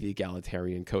rid of the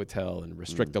egalitarian coattail and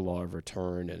restrict the law of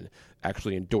return and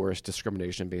actually endorse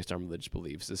discrimination based on religious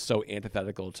beliefs is so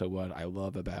antithetical to what I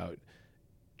love about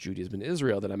Judaism in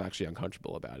Israel that I'm actually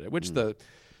uncomfortable about it. Which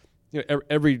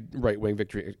every right-wing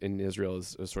victory in Israel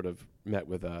is sort of met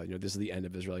with, this is the end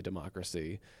of Israeli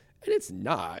democracy. And it's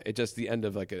not. It's just the end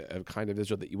of like a kind of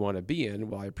Israel that you want to be in.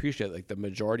 Well, I appreciate like the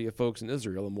majority of folks in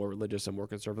Israel are more religious and more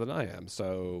conservative than I am.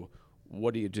 So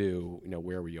what do you do,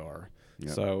 where we are? Yep.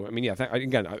 So, I mean, yeah, I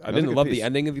didn't love the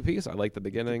ending of the piece. I like the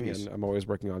beginning, and I'm always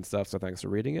working on stuff, so thanks for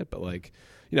reading it. But, like,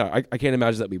 I can't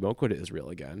imagine that we won't go to Israel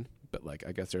again. But, like,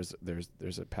 I guess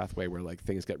there's a pathway where, like,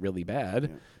 things get really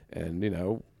bad,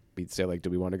 and, we'd say, like, do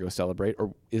we want to go celebrate?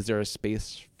 Or is there a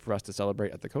space for us to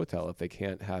celebrate at the Kotel if they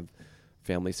can't have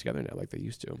families together now like they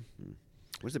used to?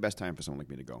 What's the best time for someone like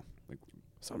me to go? Like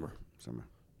Summer.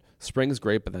 Spring's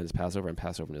great, but then it's Passover, and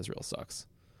Passover in Israel sucks.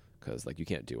 Because, like, you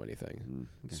can't do anything.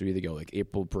 Okay. So you either go, like,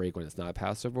 April break when it's not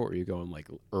Passover, or you go in, like,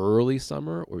 early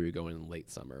summer, or you go in late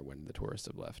summer when the tourists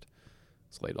have left.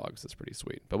 So late August is pretty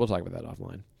sweet. But we'll talk about that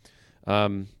offline.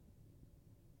 But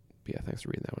yeah, thanks for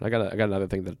reading that one. I got another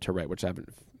thing to write, which I'm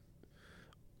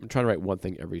trying to write one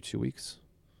thing every 2 weeks.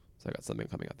 So I got something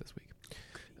coming out this week.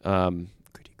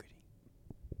 Goody.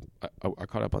 I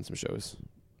caught up on some shows.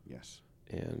 Yes.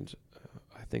 And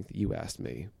I think that you asked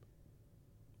me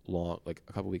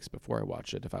a couple weeks before I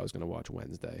watched it if I was going to watch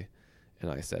Wednesday,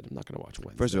 and I said I'm not going to watch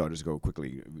Wednesday. First of all, just go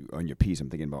quickly on your piece. I'm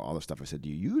thinking about all the stuff I said to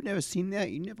you. You never seen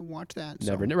that? You never watched that?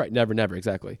 Never,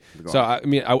 exactly. So I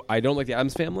mean, I don't like the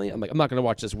Addams Family. I'm not going to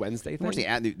watch this Wednesday thing. Watch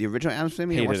the original Addams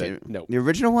Family? Hated it. No, the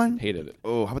original one. Hated it.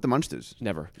 Oh, how about the Munsters?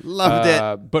 Never loved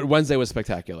it. But Wednesday was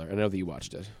spectacular. I know that you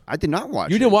watched it. I did not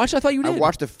watch. You didn't watch it? I thought you did. I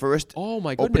watched the first. Oh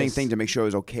my goodness. Opening thing to make sure it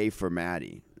was okay for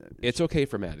Maddie. It's okay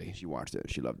for Maddie. She watched it.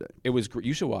 She loved it. It was great.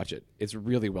 You should watch it. It's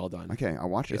really well done. Okay, I'll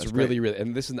watch it. It's really,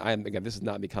 and this is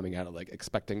not me coming out of like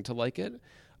expecting to like it.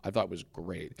 I thought it was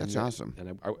great. That's awesome.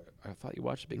 And I thought you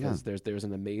watched it because there's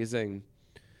an amazing.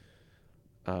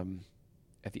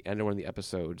 At the end of one of the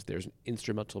episodes, there's an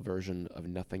instrumental version of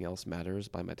 "Nothing Else Matters"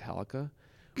 by Metallica,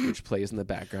 which plays in the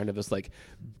background of this like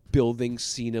building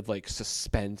scene of like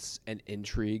suspense and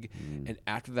intrigue. And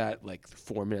after that, like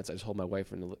 4 minutes, I told my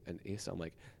wife and Asa, I'm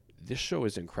like, this show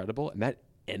is incredible, and that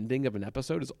ending of an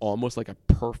episode is almost like a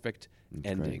perfect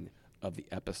ending of the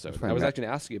episode. I was actually going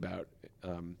to ask you about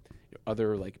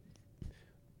other like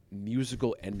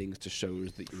musical endings to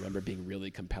shows that you remember being really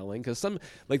compelling, because some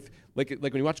like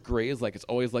when you watch Grey's, like it's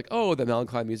always like, oh, the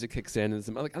melancholy music kicks in,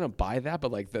 and like I don't buy that,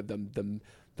 but like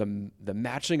the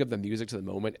matching of the music to the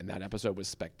moment in that episode was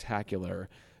spectacular,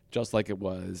 just like it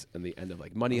was in the end of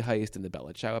like Money Heist and the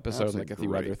Bella Ciao episode, and like a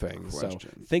few other things. Question.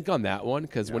 So think on that one,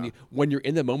 because when you're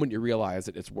in the moment, you realize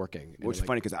that it's working. Well, it's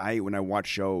funny because when I watch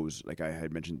shows, like I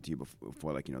had mentioned to you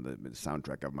before, like the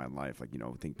soundtrack of my life, like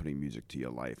putting music to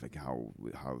your life, like how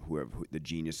whoever the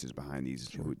genius is behind these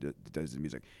who does the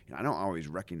music. I don't always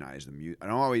recognize the music. I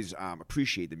don't always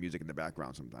appreciate the music in the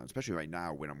background sometimes, especially right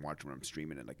now when I'm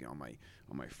streaming it like on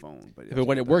my phone. But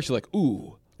when it works, you're like,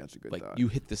 ooh. That's a good like thought. You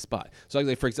hit the spot. So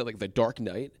like for example, like The Dark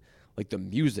Knight, like the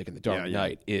music in The Dark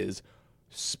Knight is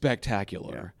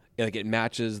spectacular. Yeah. Like it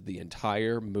matches the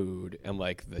entire mood and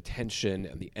like the tension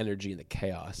and the energy and the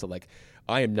chaos. So like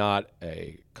I am not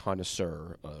a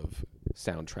connoisseur of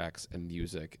soundtracks and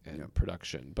music and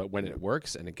production, but when it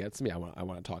works and it gets me, I want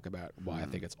to talk about why I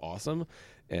think it's awesome.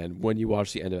 And when you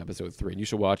watch the end of episode 3, and you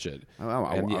should watch it,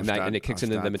 and it kicks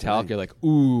into the Metallica, you're like,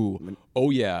 ooh,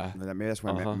 oh yeah. Maybe that's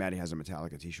why Maddie has a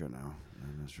Metallica T-shirt now.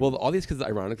 Well, all these kids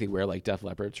ironically wear like Def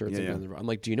Leppard shirts. I'm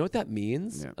like, do you know what that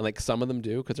means? And like some of them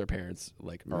do because their parents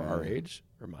like are our age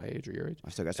or my age or your age. I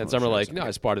still got some and some are like, no,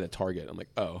 I spotted at Target. I'm like,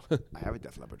 oh. I have a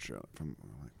Def Leppard shirt from.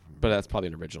 But that's probably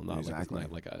an original, not exactly.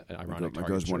 like an ironic Target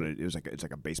girls shirt. Wanted, it's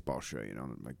like a baseball shirt,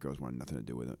 My girls wanted nothing to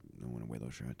do with it. They don't want to wear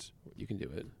those shirts. You can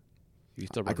do it.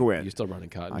 I can wear it. You still run in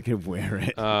cotton. I can wear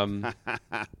it. Are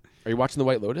you watching The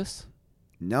White Lotus?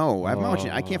 No, I'm not watching.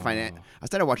 I can't find it. I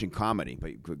started watching comedy,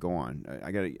 but go on.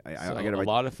 I got. A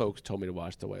lot of folks told me to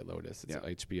watch The White Lotus.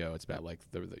 It's HBO. It's about like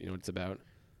you know what it's about?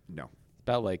 No. It's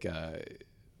about like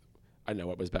I know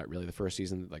what it was about really. The first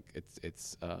season, like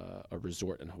it's a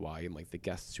resort in Hawaii, and like the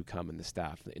guests who come and the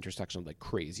staff, the intersection of like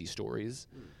crazy stories.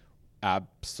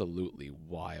 Absolutely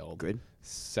wild. Good.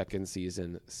 Second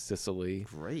season, Sicily.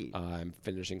 Great. I'm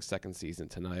finishing second season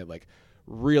tonight. Like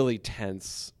really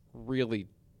tense, really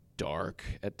dark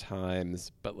at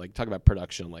times, but like talk about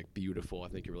production, like beautiful. I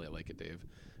think you really like it, Dave.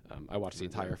 I watched the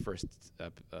entire first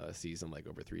season like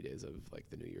over 3 days of like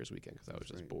the New Year's weekend because I was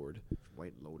just bored.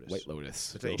 White Lotus. White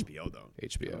Lotus. It's HBO though.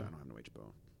 HBO. I don't have no HBO.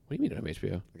 What do you mean you don't have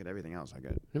HBO? I got everything else. I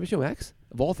got HBO Max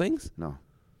of all things. No.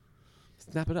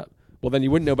 Snap it up. Well, then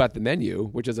you wouldn't know about The Menu,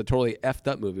 which is a totally effed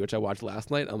up movie, which I watched last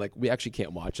night. I'm like, we actually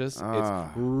can't watch this.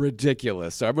 It's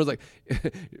ridiculous. So everyone's like,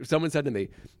 someone said to me,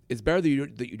 it's better that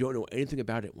you don't know anything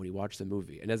about it when you watch the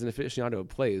movie. And as an aficionado of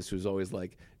plays who's always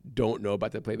like, don't know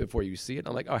about the play before you see it,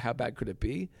 I'm like, oh, how bad could it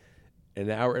be? And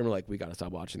an hour in, we're like, we got to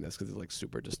stop watching this because it's like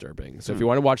super disturbing. So if you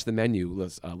want to watch The Menu,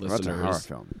 listeners. That's a horror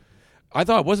film. I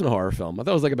thought it wasn't a horror film. I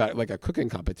thought it was like about like a cooking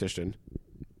competition.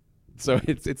 So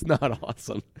it's not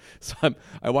awesome. So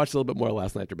I watched a little bit more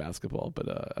last night after basketball, but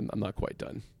I'm not quite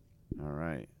done. All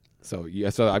right. So yeah,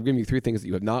 so I've given you 3 things that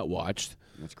you have not watched.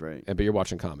 That's great. But you're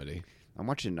watching comedy. I'm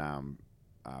watching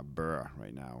Burr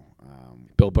right now.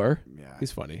 Bill Burr. Yeah,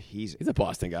 he's funny. He's a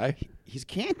Boston guy. He's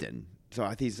Canton. So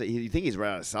I think you think he's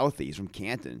right out of Southie. He's from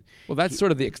Canton. Well, that's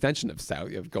sort of the extension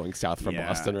of going south from yeah,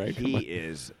 Boston, right? He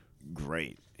is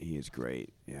great. He is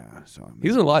great. Yeah. So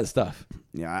he's in a lot of stuff.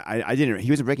 Yeah, I didn't. He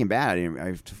was in Breaking Bad.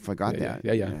 I forgot that.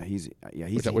 Yeah. He's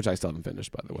which I still haven't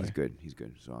finished, by the way. He's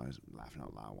good. So I was laughing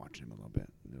out loud watching him a little bit.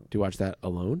 Do you watch that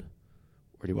alone,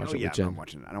 or do you watch it with Jen?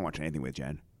 I don't watch anything with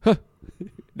Jen.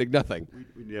 Like nothing.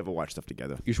 We never watch stuff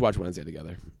together. You should watch Wednesday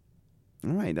together.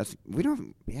 All right. We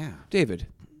don't. Yeah. David.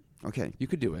 Okay. You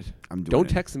could do it. I'm doing Don't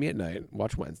it. text me at night.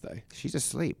 Watch Wednesday. She's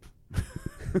asleep.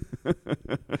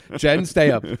 Jen,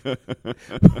 stay up.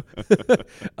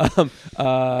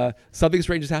 Something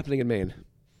strange is happening in Maine.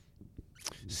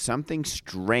 Something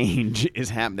strange is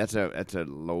happening. That's a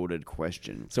loaded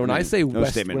question. So when I say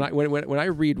statement. when I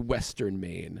read Western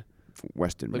Maine,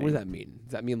 Western Maine. What does that mean?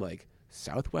 Does that mean like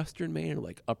southwestern Maine, or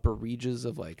like upper reaches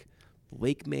of like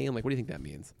Lake Maine? Like, what do you think that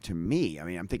means? To me, I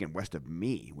mean, I'm thinking west of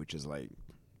me, which is like,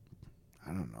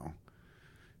 I don't know.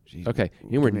 Jeez, okay,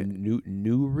 you know where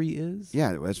Newry is?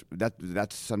 Yeah,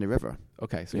 that's Sunday River.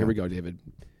 Okay, so here we go, David.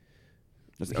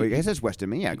 I guess that's west of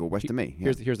me. Yeah, go west of me.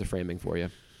 Yeah. Here's the framing for you.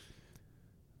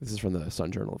 This is from the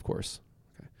Sun Journal, of course.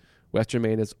 Okay. Western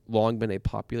Maine has long been a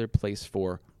popular place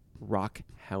for rock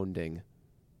hounding,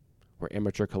 where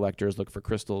amateur collectors look for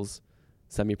crystals,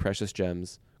 semi-precious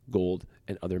gems, gold,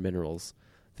 and other minerals.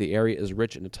 The area is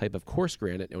rich in a type of coarse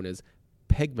granite known as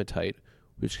pegmatite,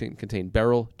 which can contain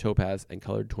beryl, topaz, and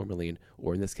colored tourmaline,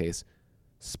 or in this case,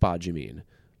 spodumene.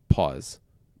 Pause.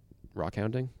 Rock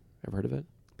hounding? Ever heard of it?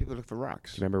 People look for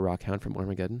rocks. Do you remember Rockhound from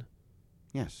Armageddon?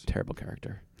 Yes. Terrible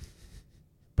character,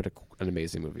 but an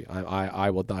amazing movie. I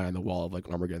will die on the wall of like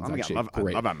Armageddon's actually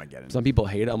great. I love Armageddon. Some people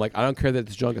hate it. I'm like, I don't care that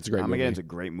it's junk. It's a great Armageddon's movie. a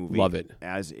great movie. Love it.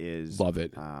 As is. Love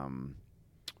it.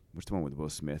 What's the one with Will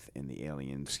Smith and the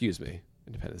aliens? Excuse me.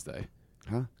 Independence Day.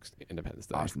 Huh? Independence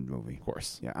Day. Awesome movie. Of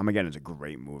course. Yeah, Armageddon's a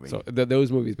great movie. So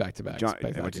those movies back to back.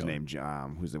 What's his name?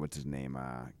 What's his name?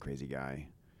 Crazy guy.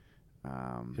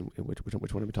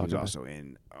 Which one are we talking Who's about? also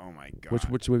in? Oh my god.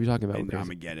 Which movie are you talking about? In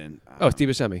Armageddon. Steve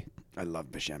Buscemi. I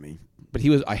love Buscemi. But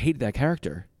I hated that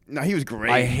character. No, he was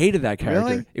great. I hated that character.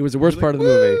 Really? It was the worst part of the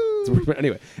movie. It's the worst part.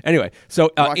 Anyway. So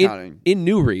in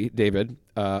Newry, David,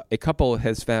 a couple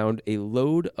has found a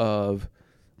load of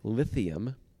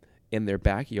lithium in their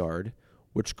backyard,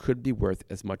 which could be worth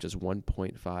as much as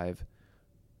 $1.5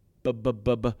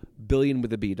 billion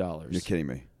with a B dollars. You're kidding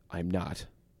me. I'm not.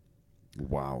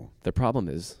 Wow. The problem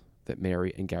is that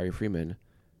Mary and Gary Freeman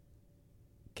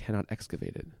cannot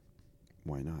excavate it.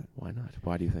 Why not? Why not?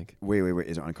 Why do you think? Wait.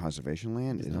 Is it on conservation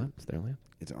land? It's not. It's their land.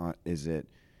 It's on. Is it?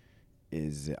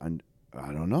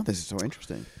 I don't know. This is so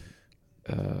interesting.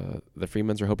 The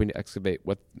Freemans are hoping to excavate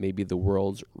what may be the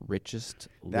world's richest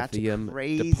lithium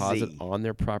deposit on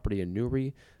their property in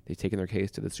Newry. They've taken their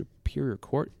case to the Superior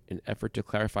Court in an effort to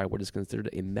clarify what is considered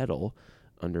a metal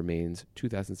under Maine's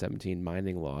 2017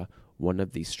 mining law, one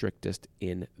of the strictest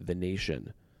in the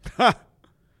nation.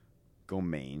 Go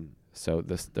Maine. So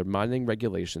the mining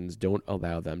regulations don't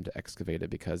allow them to excavate it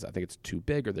because I think it's too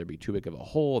big, or there'd be too big of a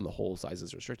hole, and the hole size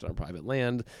is restricted on private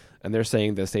land. And they're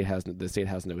saying the state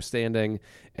has no standing,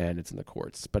 and it's in the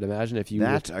courts. But imagine if you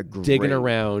were digging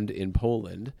around in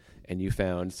Poland and you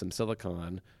found some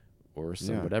silicon or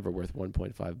some whatever worth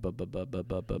 $1.5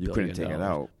 billion. You couldn't take it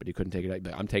out, but you couldn't take it out.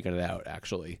 But I'm taking it out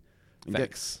actually.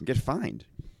 Thanks. Get fined.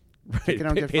 Right.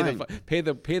 Pay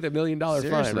the $1 million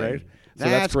fine, right? So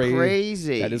that's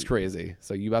crazy. That is crazy.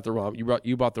 So you bought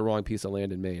the wrong piece of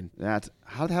land in Maine.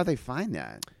 How they find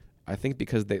that? I think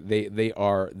because they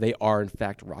are in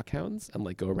fact rock hounds and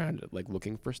like go around like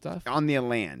looking for stuff on their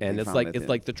land. And it's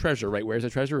like the treasure, right? Where's the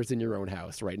treasure? It's in your own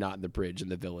house, right? Not in the bridge in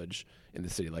the village in the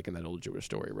city, like in that old Jewish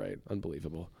story, right?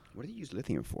 Unbelievable. What do you use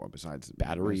lithium for besides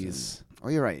batteries? Oh,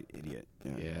 you're right, idiot.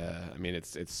 Yeah. I mean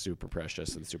it's super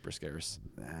precious and super scarce.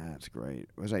 That's great.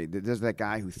 There's that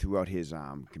guy who threw out his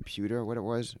computer, what it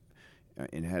was,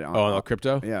 and had on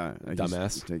crypto. Yeah,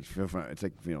 dumbass. It's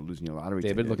like losing your lottery.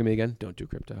 David, ticket. look at me again. Don't do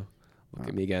crypto. Look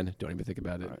at me again. Don't even think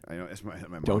about it. I know it's my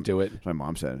mom. Don't do it. That's my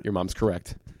mom said. Your mom's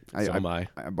correct. So am I.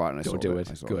 I bought it and I Don't sold do it.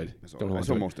 it. I sold Good. It. I sold Don't it. I hold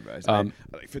sold it. most of it.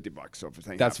 Like $50. So if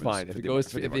anything That's happens, fine. If it 50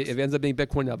 goes, $50 if it ends up being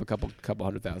Bitcoin, you have a couple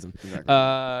 100,000. Exactly.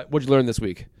 What'd you learn this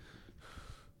week?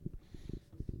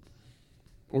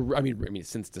 Or I mean,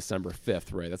 since December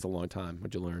 5th, right? That's a long time.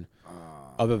 What'd you learn?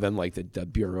 Other than like the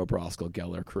Bureau Broskell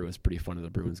Geller crew is pretty fun in the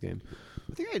Bruins game.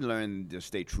 I think I learned to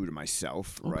stay true to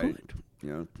myself, Oh, right? good.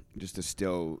 You know, just to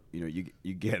still, you get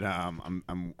you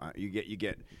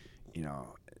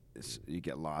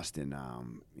get lost in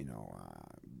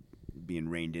being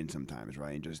reined in sometimes,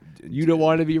 right? And just You don't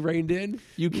want to be reined in.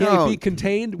 You can't be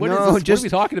contained. What is this? What are we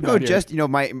talking about here? Just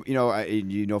from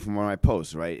one of my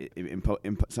posts, right?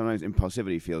 Sometimes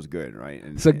impulsivity feels good, right?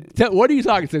 And, So what are you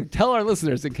talking to? Tell our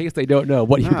listeners in case they don't know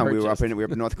what you we purchased. were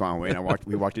up in North Conway, and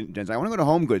we walked in. Jen's like, I want to go to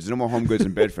Home Goods. There's no more Home Goods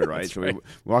in Bedford, right? So we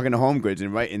walk into Home Goods,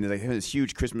 and there's like this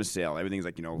huge Christmas sale. Everything's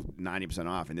like 90%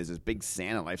 off, and there's this big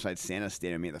Santa, life-size Santa,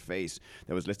 staring me in the face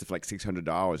that was listed for like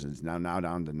 $600, and it's now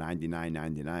down to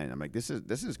 $99.99. I'm like, this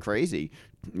is crazy.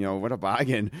 What a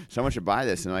bargain. Someone should buy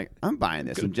this, and I'm like, I'm buying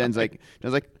this. And Jen's like,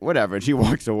 whatever, and she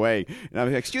walks away, and I'm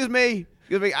like, excuse me,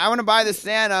 I want to buy this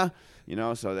Santa.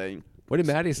 So they. What did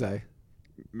Maddie say?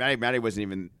 Maddie was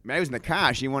in the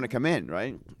car. She didn't want to come in,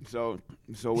 right? So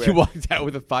You walked out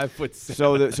with a 5-foot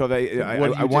Santa.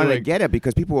 I wanted to get it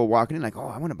because people were walking in like, oh,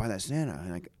 I want to buy that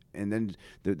Santa, and then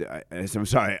I said, I'm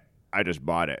sorry, I just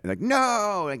bought it. Like,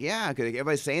 no, like, yeah, because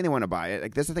everybody's saying they want to buy it.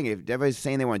 Like, that's the thing. If everybody's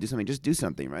saying they want to do something, just do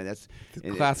something, right? That's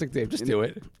classic Dave. Just do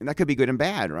it. And that could be good and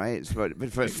bad, right?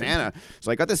 But for Santa,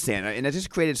 so I got the Santa, and it just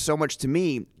created so much to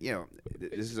me.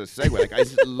 This is a segue. Like, I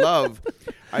just love, me.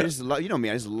 I just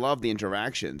love the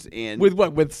interactions and With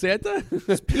what? With Santa?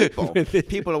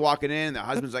 people are walking in. The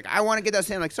husband's like, I want to get that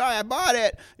Santa. I'm like, sorry, I bought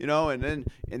it. And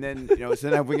then so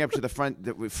then I bring it up to the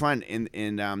front,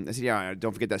 and I said, yeah,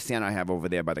 don't forget that Santa I have over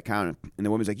there by the counter. And the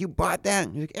woman's like, you bought that?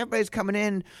 He's like, everybody's coming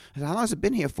in. I said, how long has it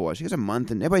been here for? She goes, a month,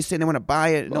 and everybody's saying they want to buy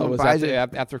it. No one buys it.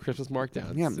 After Christmas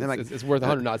markdown. Yeah, it's worth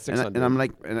 100, not 600. And I'm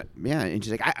like, and she's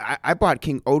like, I bought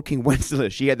Old King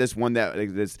Wenceslas. She had this one that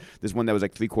this one that was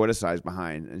like 3/4 size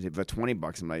behind, and for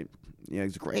 $20. I'm like, yeah,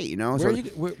 it's great,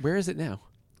 Where is it now?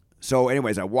 So,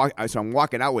 anyways, I'm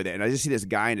walking out with it, and I just see this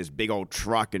guy in this big old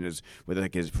truck, and with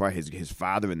like his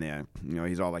father in there.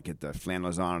 He's all like at the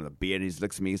flannels on and the beard, and he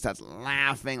looks at me, he starts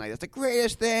laughing like that's the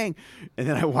greatest thing. And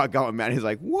then I walk out, and Matt, he's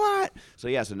like, "What?" So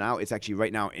now it's actually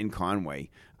right now in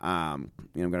Conway. I'm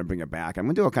gonna bring it back. I'm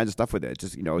gonna do all kinds of stuff with it.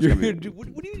 Just it's gonna be, what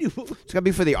do you do? It's gonna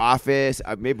be for the office.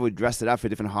 Maybe we'll dress it up for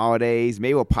different holidays.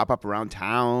 Maybe we'll pop up around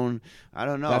town. I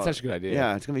don't know. That's such a good idea.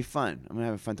 Yeah, it's gonna be fun. I'm gonna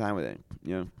have a fun time with it.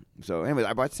 So, anyways,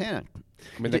 I bought Santa.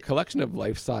 I mean, the collection of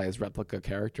life-size replica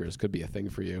characters could be a thing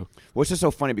for you. Well, it's just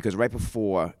so funny because right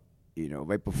before I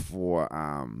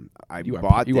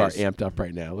bought this. You are amped up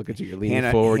right now. Look at you. You're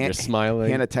leaning forward. You're smiling.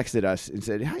 Hannah texted us and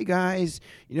said, "Hi guys,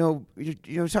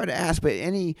 it's hard to ask, but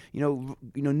any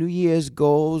New Year's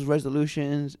goals,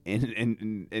 resolutions?"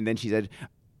 And then she said,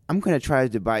 I'm going to try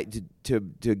to buy to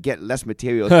get less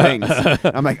material things.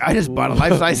 I'm like, I just bought a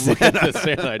life-size Santa.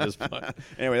 Santa I just bought.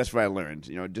 Anyway, that's what I learned.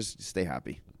 Just stay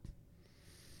happy.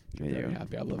 Very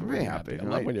happy. I love it. Very happy. I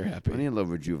love when you're happy. I need a little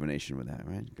rejuvenation with that,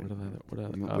 right?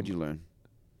 What'd you learn?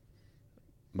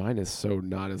 Mine is so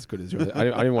not as good as yours. I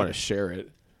don't even want to share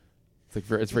it.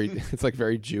 It's very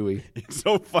Jewy. It's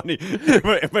so funny.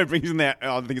 Everybody brings in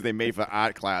all the things they made for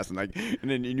art class, and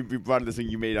then you brought this thing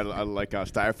you made out of like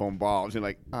styrofoam balls. You're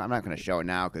like, oh, I'm not going to show it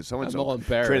now because so and so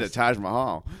created the Taj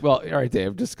Mahal. Well, all right,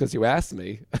 Dave. Just because you asked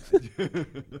me.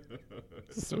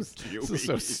 So Jewy. This is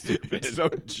so stupid. It's so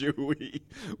Jewy.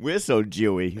 We're so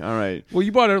Jewy. All right. Well,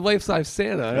 you bought a life-size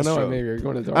Santa. I don't know. Maybe you're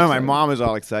going to. I don't know. My mom is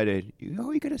all excited.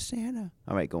 You got a Santa.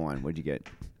 All right, go on. What'd you get?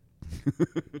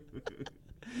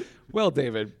 Well,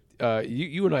 David,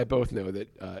 you and I both know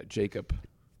that Jacob,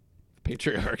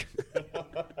 patriarch.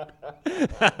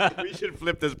 We should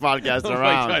flip this podcast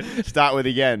around. Start with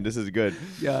again. This is good.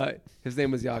 Yeah, his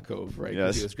name was Yaakov, right?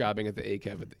 Yes. He was grabbing at the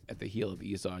Akev at the heel of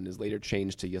Esau, and is later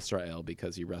changed to Yisrael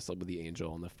because he wrestled with the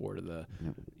angel on the ford of the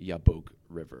Yabok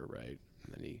River, right?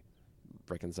 And then he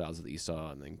reconciles with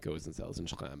Esau, and then goes and settles in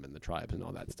Shechem and the tribes and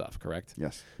all that stuff. Correct?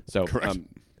 Yes. So, correct.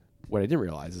 What I didn't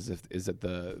realize is that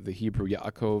the Hebrew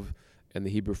Yaakov and the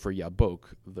Hebrew for Yabok,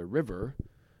 the river,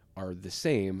 are the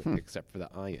same except for the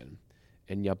ayin.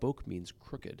 And Yabok means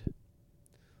crooked.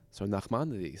 So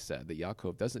Nachmanides said that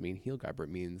Yaakov doesn't mean heel guy, but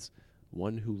it means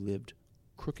one who lived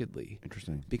crookedly.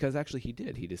 Interesting. Because actually he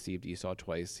did. He deceived Esau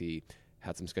twice. He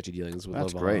had some sketchy dealings with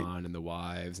That's Lavan great. and the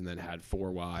wives, and then had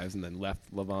 4 wives, and then left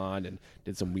Lavan and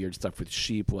did some weird stuff with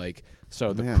sheep.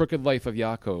 So the crooked life of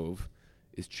Yaakov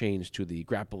is changed to the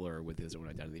grappler with his own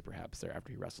identity, perhaps, there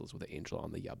after he wrestles with the angel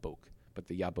on the Yabok. But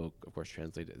the Yabok, of course,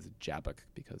 translated as Jabbok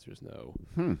because there's no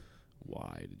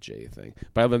Y to J thing.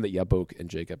 But I learned that Yabok and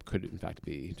Jacob could, in fact,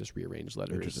 be just rearranged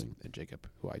letters. And Jacob,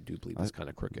 who I do believe is kind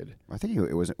of crooked. I think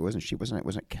it wasn't sheep. Wasn't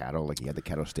it cattle? Like he had the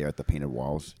cattle stare at the painted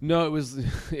walls. No, it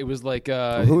was like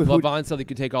Laban said he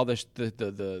could take all the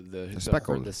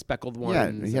speckled ones.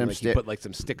 Yeah, he had and, he put like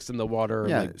some sticks in the water,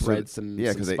 and like bred some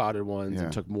spotted ones,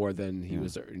 and took more than he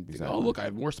was. Exactly. Oh, look, I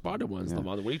have more spotted ones.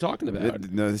 Laban, what are you talking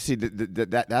about? No, see,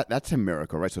 that's a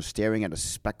miracle, right? So staring at a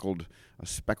speckled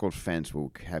fence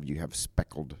will have you have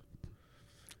speckled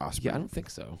offspring. Yeah, I don't think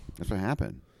so. That's what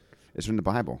happened. It's from the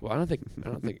Bible. Well, I don't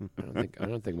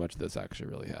think much of this actually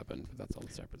really happened. But that's all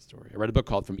a separate story. I read a book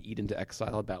called From Eden to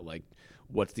Exile about like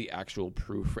what's the actual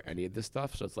proof for any of this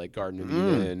stuff. So it's like Garden of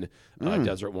Eden,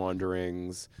 Desert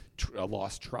Wanderings,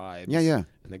 Lost Tribes. Yeah.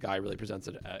 And the guy really presents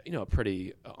a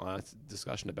pretty honest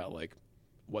discussion about like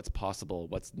what's possible,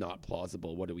 what's not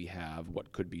plausible, what do we have,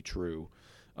 what could be true.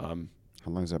 How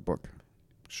long is that book?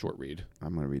 Short read.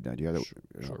 I'm going to read that. Do you have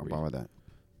that? I'll borrow that.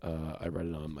 I read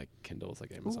it on like Kindles,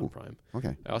 like Amazon Prime.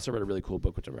 Okay. I also read a really cool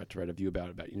book which I'm about to write a review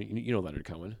about you know Leonard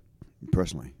Cohen.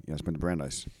 Personally, yeah, it's been to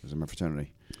Brandeis. It was in my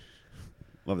fraternity.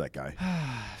 Love that guy.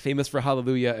 Famous for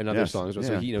Hallelujah and other songs.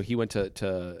 So yeah. he went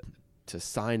to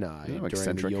Sinai during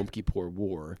eccentric. the Yom Kippur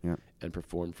War and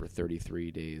performed for 33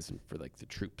 days and for like the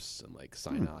troops in like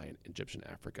Sinai and Egyptian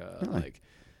Africa, like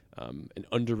an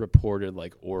underreported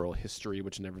like oral history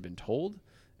which had never been told.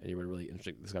 And he wrote a really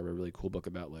interesting. This guy wrote a really cool book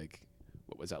about like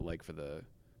what was that like for the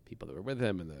people that were with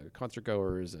him and the concert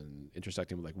goers, and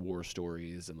intersecting with like war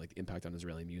stories and like the impact on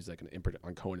Israeli music and the impact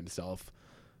on Cohen himself.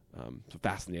 So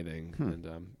fascinating, and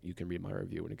you can read my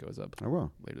review when it goes up. I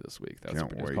will later this week. It's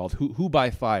called "Who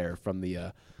by Fire" from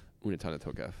the Unetana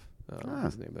Tokef.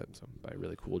 His name that by a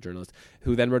really cool journalist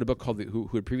who then wrote a book called who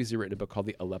had previously written a book called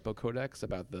the Aleppo Codex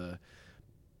about the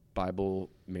Bible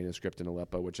manuscript in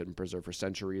Aleppo, which had been preserved for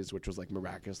centuries, which was like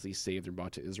miraculously saved and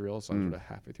brought to Israel. So I'm sort of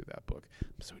halfway through that book.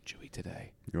 I'm so Jewy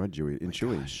today. You are Jewy. In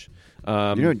Chewy. Gosh.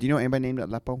 Do you know anybody named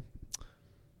Aleppo?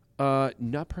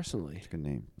 Not personally. It's a good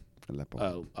name.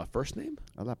 Aleppo. A first name?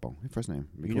 Aleppo. First name.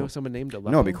 You know someone named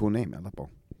Aleppo? No, it'd be a cool name. Aleppo.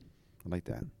 I like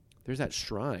that. There's that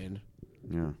shrine.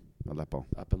 Yeah. Aleppo.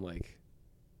 Up in like.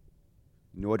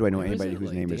 Nor do I know anybody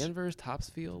whose name is Danvers,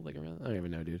 Topsfield, like around. I don't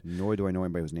even know, dude. Nor do I know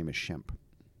anybody whose name is Shemp.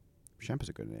 Shemp is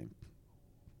a good name.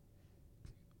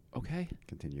 Okay.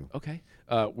 Continue. Okay.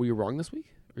 Were you wrong this week?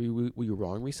 Were you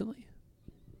wrong recently?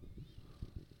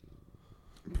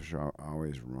 For sure,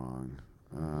 always wrong.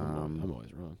 I'm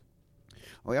always wrong.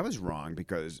 Oh, yeah, I was wrong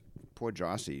because poor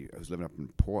Jossie, who's living up in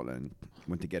Portland,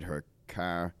 went to get her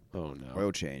car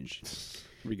oil changed.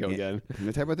 We go again. Can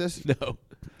I tell you about this? No.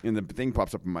 And the thing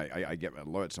pops up in I get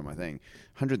alerts on my thing.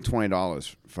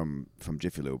 $120 from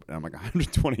Jiffy Lube. And I'm like,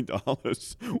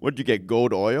 $120? What'd you get,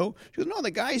 gold oil? She goes, no,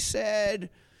 the guy said...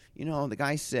 well,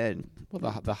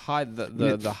 the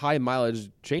high mileage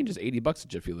change is $80 at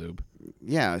Jiffy Lube.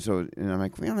 Yeah, so and I'm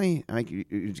like, really? I'm like,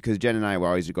 because Jen and I will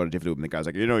always go to Jiffy Lube, and the guy's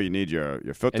like, you need your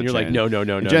filter. And you're change. like,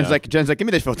 no. And Jen's like, give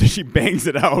me this filter. She bangs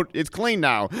it out. It's clean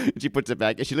now. And she puts it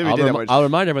back. And she literally did that. I'll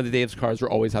remind everyone that Dave's cars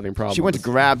were always having problems. She went to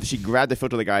grabbed the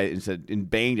filter of the guy and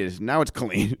banged it. Now it's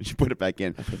clean. She put it back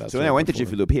in. So then I went to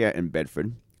Jiffy Lube here in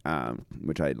Bedford,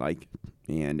 which I like.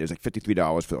 And it was like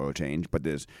 $53 for the oil change, but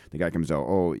the guy comes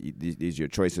out, these are your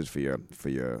choices for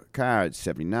your car. It's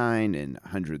 $79 and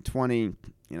 $120,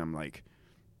 and I'm like,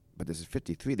 but this is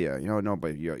 $53 there. No,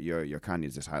 but your car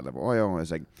needs this high level oil. I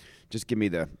was like, just give me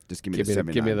the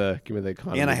 $79. Give me the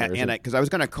economy. And because I was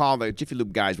gonna call the Jiffy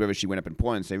Lube guys wherever she went up in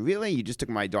Portland and say, really, you just took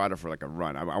my daughter for like a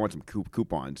run. I want some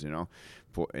coupons, and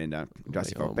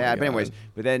Jossie felt bad. But anyways,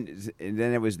 then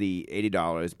it was the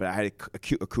 $80, but I had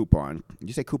a coupon. Did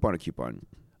you say coupon or coupon?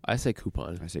 I say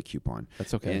coupon. I say coupon.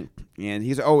 That's okay. And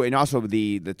he's and also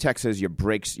the text says your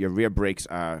rear brakes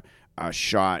are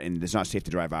shot and it's not safe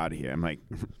to drive out of here. I'm like,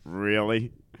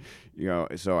 really?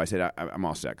 So I said I'm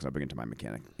all set because I'll bring it to my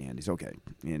mechanic, and he's okay.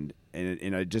 And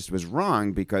I just was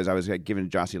wrong because I was giving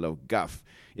Jossie a little guff.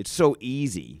 It's so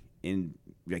easy, and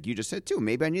like you just said too,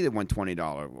 maybe I needed $120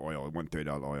 oil,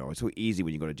 $130 oil. It's so easy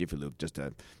when you go to Jiffy Lube just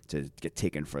to get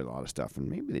taken for a lot of stuff, and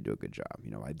maybe they do a good job.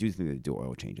 I do think they do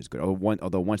oil changes good.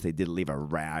 Although once they did leave a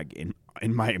rag in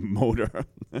my motor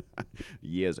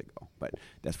years ago, but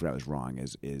that's what I was wrong.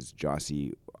 Is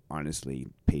Jossie honestly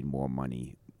paid more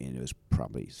money, and it was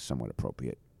probably somewhat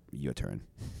appropriate. Your turn.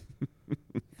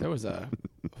 There was a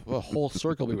whole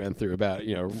circle we went through about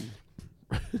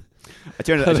I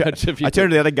turned to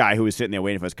the other guy who was sitting there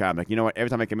waiting for his car. I'm like, you know what? Every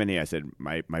time I come in here, I said,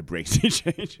 my brakes need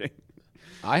changing.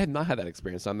 I have not had that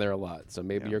experience. I'm there a lot, so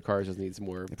maybe Yeah. your car just needs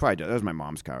more. It probably does. That was my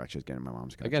mom's car. Actually, I was getting my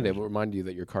mom's car. Again, it changed. will remind you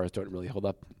that your cars don't really hold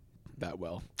up that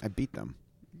well. I beat them.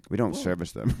 We don't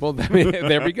service them. Well,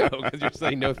 there we go. Because you're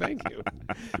saying no, thank you.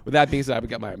 With that being said, I would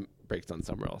get my brakes done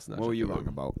somewhere else. What were you wrong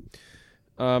about?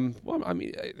 Well, I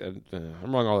mean,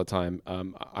 I'm wrong all the time.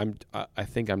 I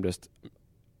think I'm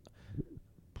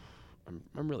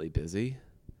really busy,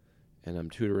 and I'm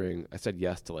tutoring. I said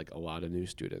yes to like a lot of new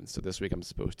students. So this week I'm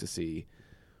supposed to see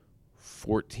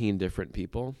 14 different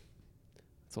people.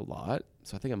 That's a lot.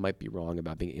 So I think I might be wrong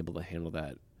about being able to handle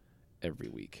that every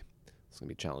week. It's going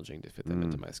to be challenging to fit them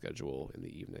into my schedule in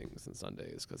the evenings and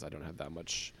Sundays because I don't have that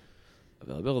much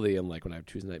availability. And like when I have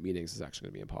Tuesday night meetings, it's actually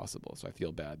going to be impossible. So I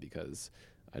feel bad because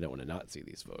I don't want to not see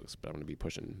these folks, but I'm going to be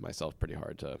pushing myself pretty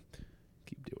hard to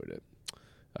keep doing it.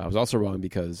 I was also wrong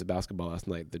because basketball last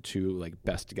night, the two like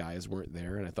best guys weren't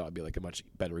there, and I thought it'd be like a much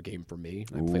better game for me.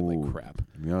 I played like crap,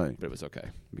 Really? but it was okay.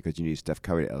 Because you need Steph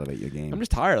Curry to elevate your game. I'm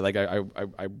just tired. Like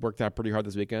I worked out pretty hard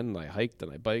this weekend. And I hiked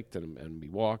and I biked and we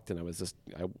walked, and I was just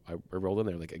I rolled in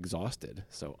there like exhausted.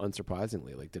 So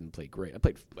unsurprisingly, like didn't play great. I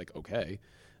played like okay,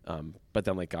 but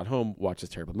then like got home, watched this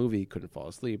terrible movie, couldn't fall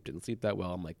asleep, didn't sleep that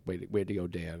well. I'm like, way to go,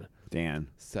 Dan. Dan.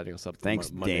 Setting us up for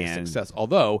Thanks, Monday's Dan. success.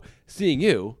 Although seeing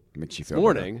you Makes you this feel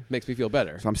morning better. makes me feel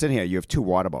better. So I'm sitting here. You have 2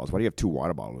 water bottles. Why do you have 2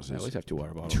 water bottles? I always have 2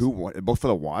 water bottles. Both for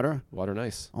the water? Water,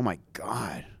 nice. Oh my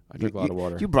God! I drink a lot of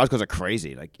water. You Broscos are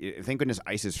crazy. Like, thank goodness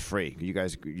ice is free. You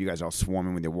guys all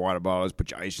swarming with your water bottles.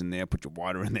 Put your ice in there. Put your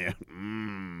water in there.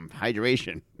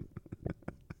 Hydration.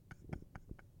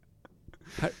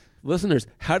 Listeners,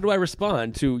 how do I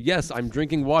respond to yes? I'm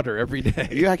drinking water every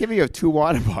day. I give you 2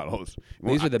 water bottles.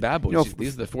 These are the bad boys. You know,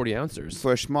 These are the 40 ounces.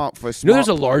 For a small. You know, there's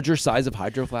a larger size of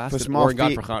hydro flask For that small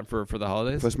Oregon got feet- for the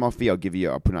holidays. For a small fee, I'll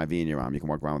put an IV in your arm. You can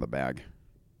walk around with a bag.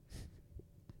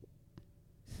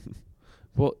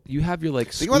 Well, you have your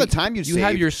like. Think about the time you'd you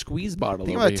have save. your squeeze bottle.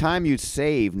 Think over about the here. time you'd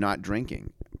save not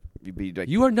drinking. You'd be like,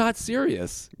 You are not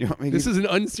serious. you know what I mean? This is an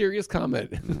unserious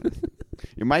comment.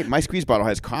 my squeeze bottle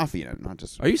has coffee in it, not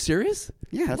just. Are you serious?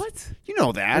 Yeah. What? You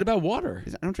know that. What about water?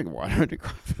 I don't drink water. I drink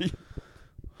coffee.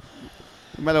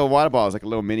 My little water bottle is like a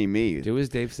little mini me. Do as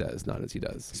Dave says, not as he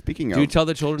does. Speaking Do of, you tell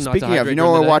the children not to speaking hydrate of, you know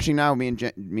during what the we're day? watching now? Me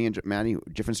and Maddie,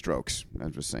 different strokes. I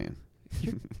was just saying.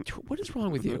 What is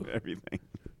wrong with you? Everything.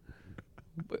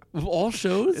 Of all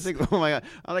shows, It's like, oh my God.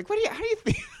 I'm like, how do you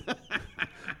think?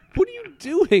 what are you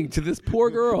doing to this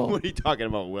poor girl? What are you talking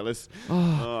about, Willis?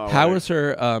 How is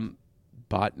her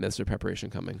bot mitzvah preparation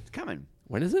coming? It's coming.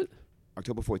 When is it?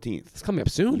 October 14th. It's coming up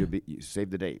soon. You save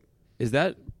the date. Is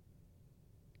that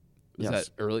Yes. that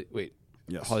early? Wait,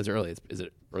 Yes. holidays are early. Is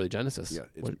it early Genesis? Yeah.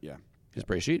 What, Yeah. just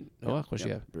Breshit? Oh, what's she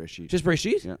Yeah. have? Breshit. Just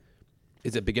Breshit? Yeah.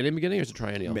 Is it beginning, or is it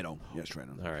triennial? Middle. Yes, right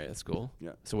on. All right, that's cool.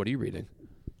 Yeah. So what are you reading?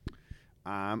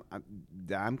 I'm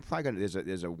probably gonna.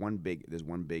 There's one big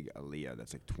Aliyah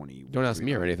that's like 20. Don't ask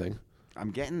me or anything.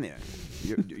 I'm getting there.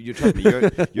 You're trust me.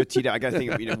 You're teed up. I gotta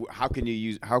think. How can you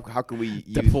use? How can we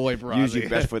Deploy use you broadly.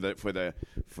 best for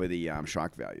the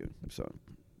shock value? So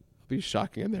It'll be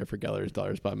shocking in there for Geller's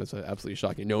daughter's bat mitzvah. Absolutely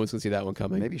shocking. No one's gonna see that one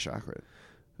coming. maybe shock it.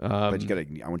 But you gotta.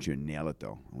 I want you to nail it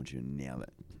though. I want you to nail it.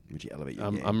 I want you to elevate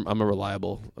your game. I'm a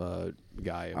reliable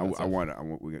guy.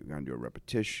 We're gonna do a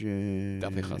repetition.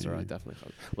 Definitely Chazarah. Definitely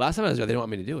Chazarah. Last time I was there, they didn't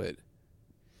want me to do it.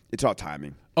 It's all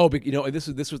timing. Oh, but this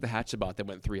was the Hatch Shabbat that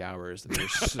went 3 hours.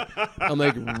 And I'm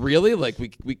like, really? Like we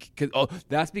could,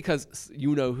 that's because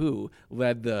you know who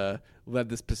led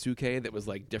this Pasuke that was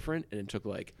like different, and it took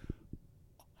like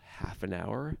half an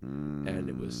hour, and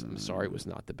it was. I'm sorry, it was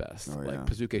not the best. Oh, like yeah.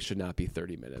 Pasuke should not be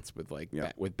 30 minutes with like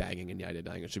Yeah. with bagging and yada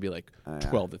dying. It should be like Yeah.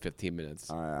 12 to 15 minutes.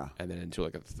 Oh, yeah. And then into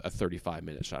like a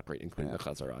 35-minute shot rate, including the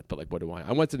Chazarat. But like, what do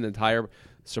I went to an entire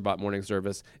Shabbat morning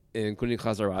service, including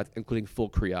Chazarat, including full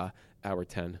Kriya, hour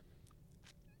 10.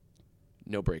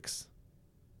 No breaks.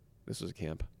 This was a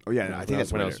camp. Oh yeah, I think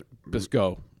that's when what I was.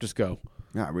 Just go.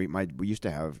 Yeah, we used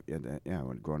to have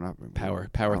when growing up. Power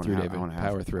hour through, and a half- David. hour and a half-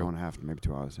 Power through. Hour and a half, maybe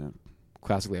 2 hours. Yeah.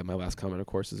 Classically, my last comment, of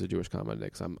course, is a Jewish comment,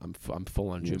 because I'm full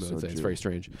on Jew You're mode so today. It's Jew. very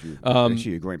strange.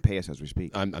 Actually, you're growing pace as we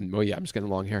speak. I'm just getting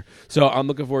along here. So I'm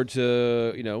looking forward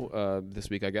to this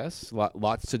week, I guess.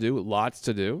 Lots to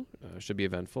do. Should be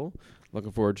eventful.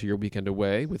 Looking forward to your weekend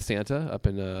away with Santa up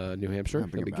in New Hampshire. Yeah,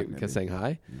 bring Gonna him be back, maybe. saying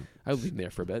hi. I'll leave him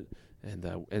there for a bit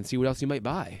and see what else you might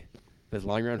buy. That's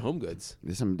lying around home goods.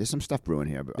 There's some stuff brewing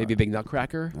here. But, Maybe a big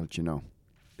nutcracker. I'll let you know.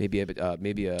 Maybe a.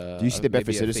 Do you see the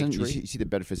Bedford Citizen? You see the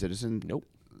Bedford Citizen? Nope.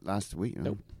 Last week?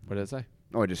 Nope. What did it say?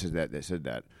 Oh, it just says that they said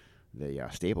that the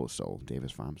stable sold,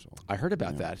 Davis Farm sold. I heard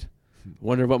about that.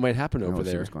 Wonder what might happen over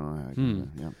See there. what's going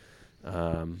on? Yeah.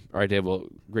 All right, Dave. Well,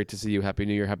 great to see you. Happy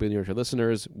New Year. Happy New Year to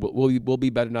listeners. We'll be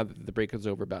better now that the break is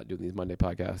over about doing these Monday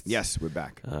podcasts. Yes, we're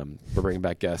back. We're bringing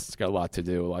back guests. Got a lot to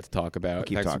do, a lot to talk about.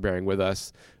 Keep Thanks for talking. bearing with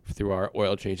us through our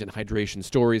oil change and hydration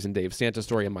stories and Dave Santa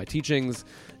story and my teachings.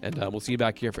 And we'll see you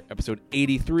back here for episode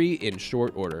 83 in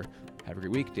short order. Have a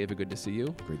great week. David, good to see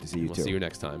you. Great to see you, We'll too. see you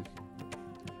next time.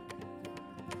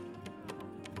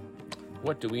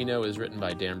 What Do We Know is written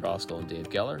by Dan Broskell and Dave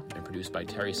Geller and produced by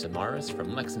Terry Samaras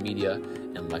from Lex Media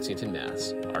in Lexington,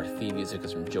 Mass. Our theme music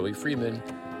is from Joey Freeman,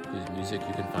 whose music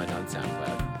you can find on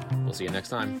SoundCloud. We'll see you next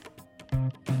time.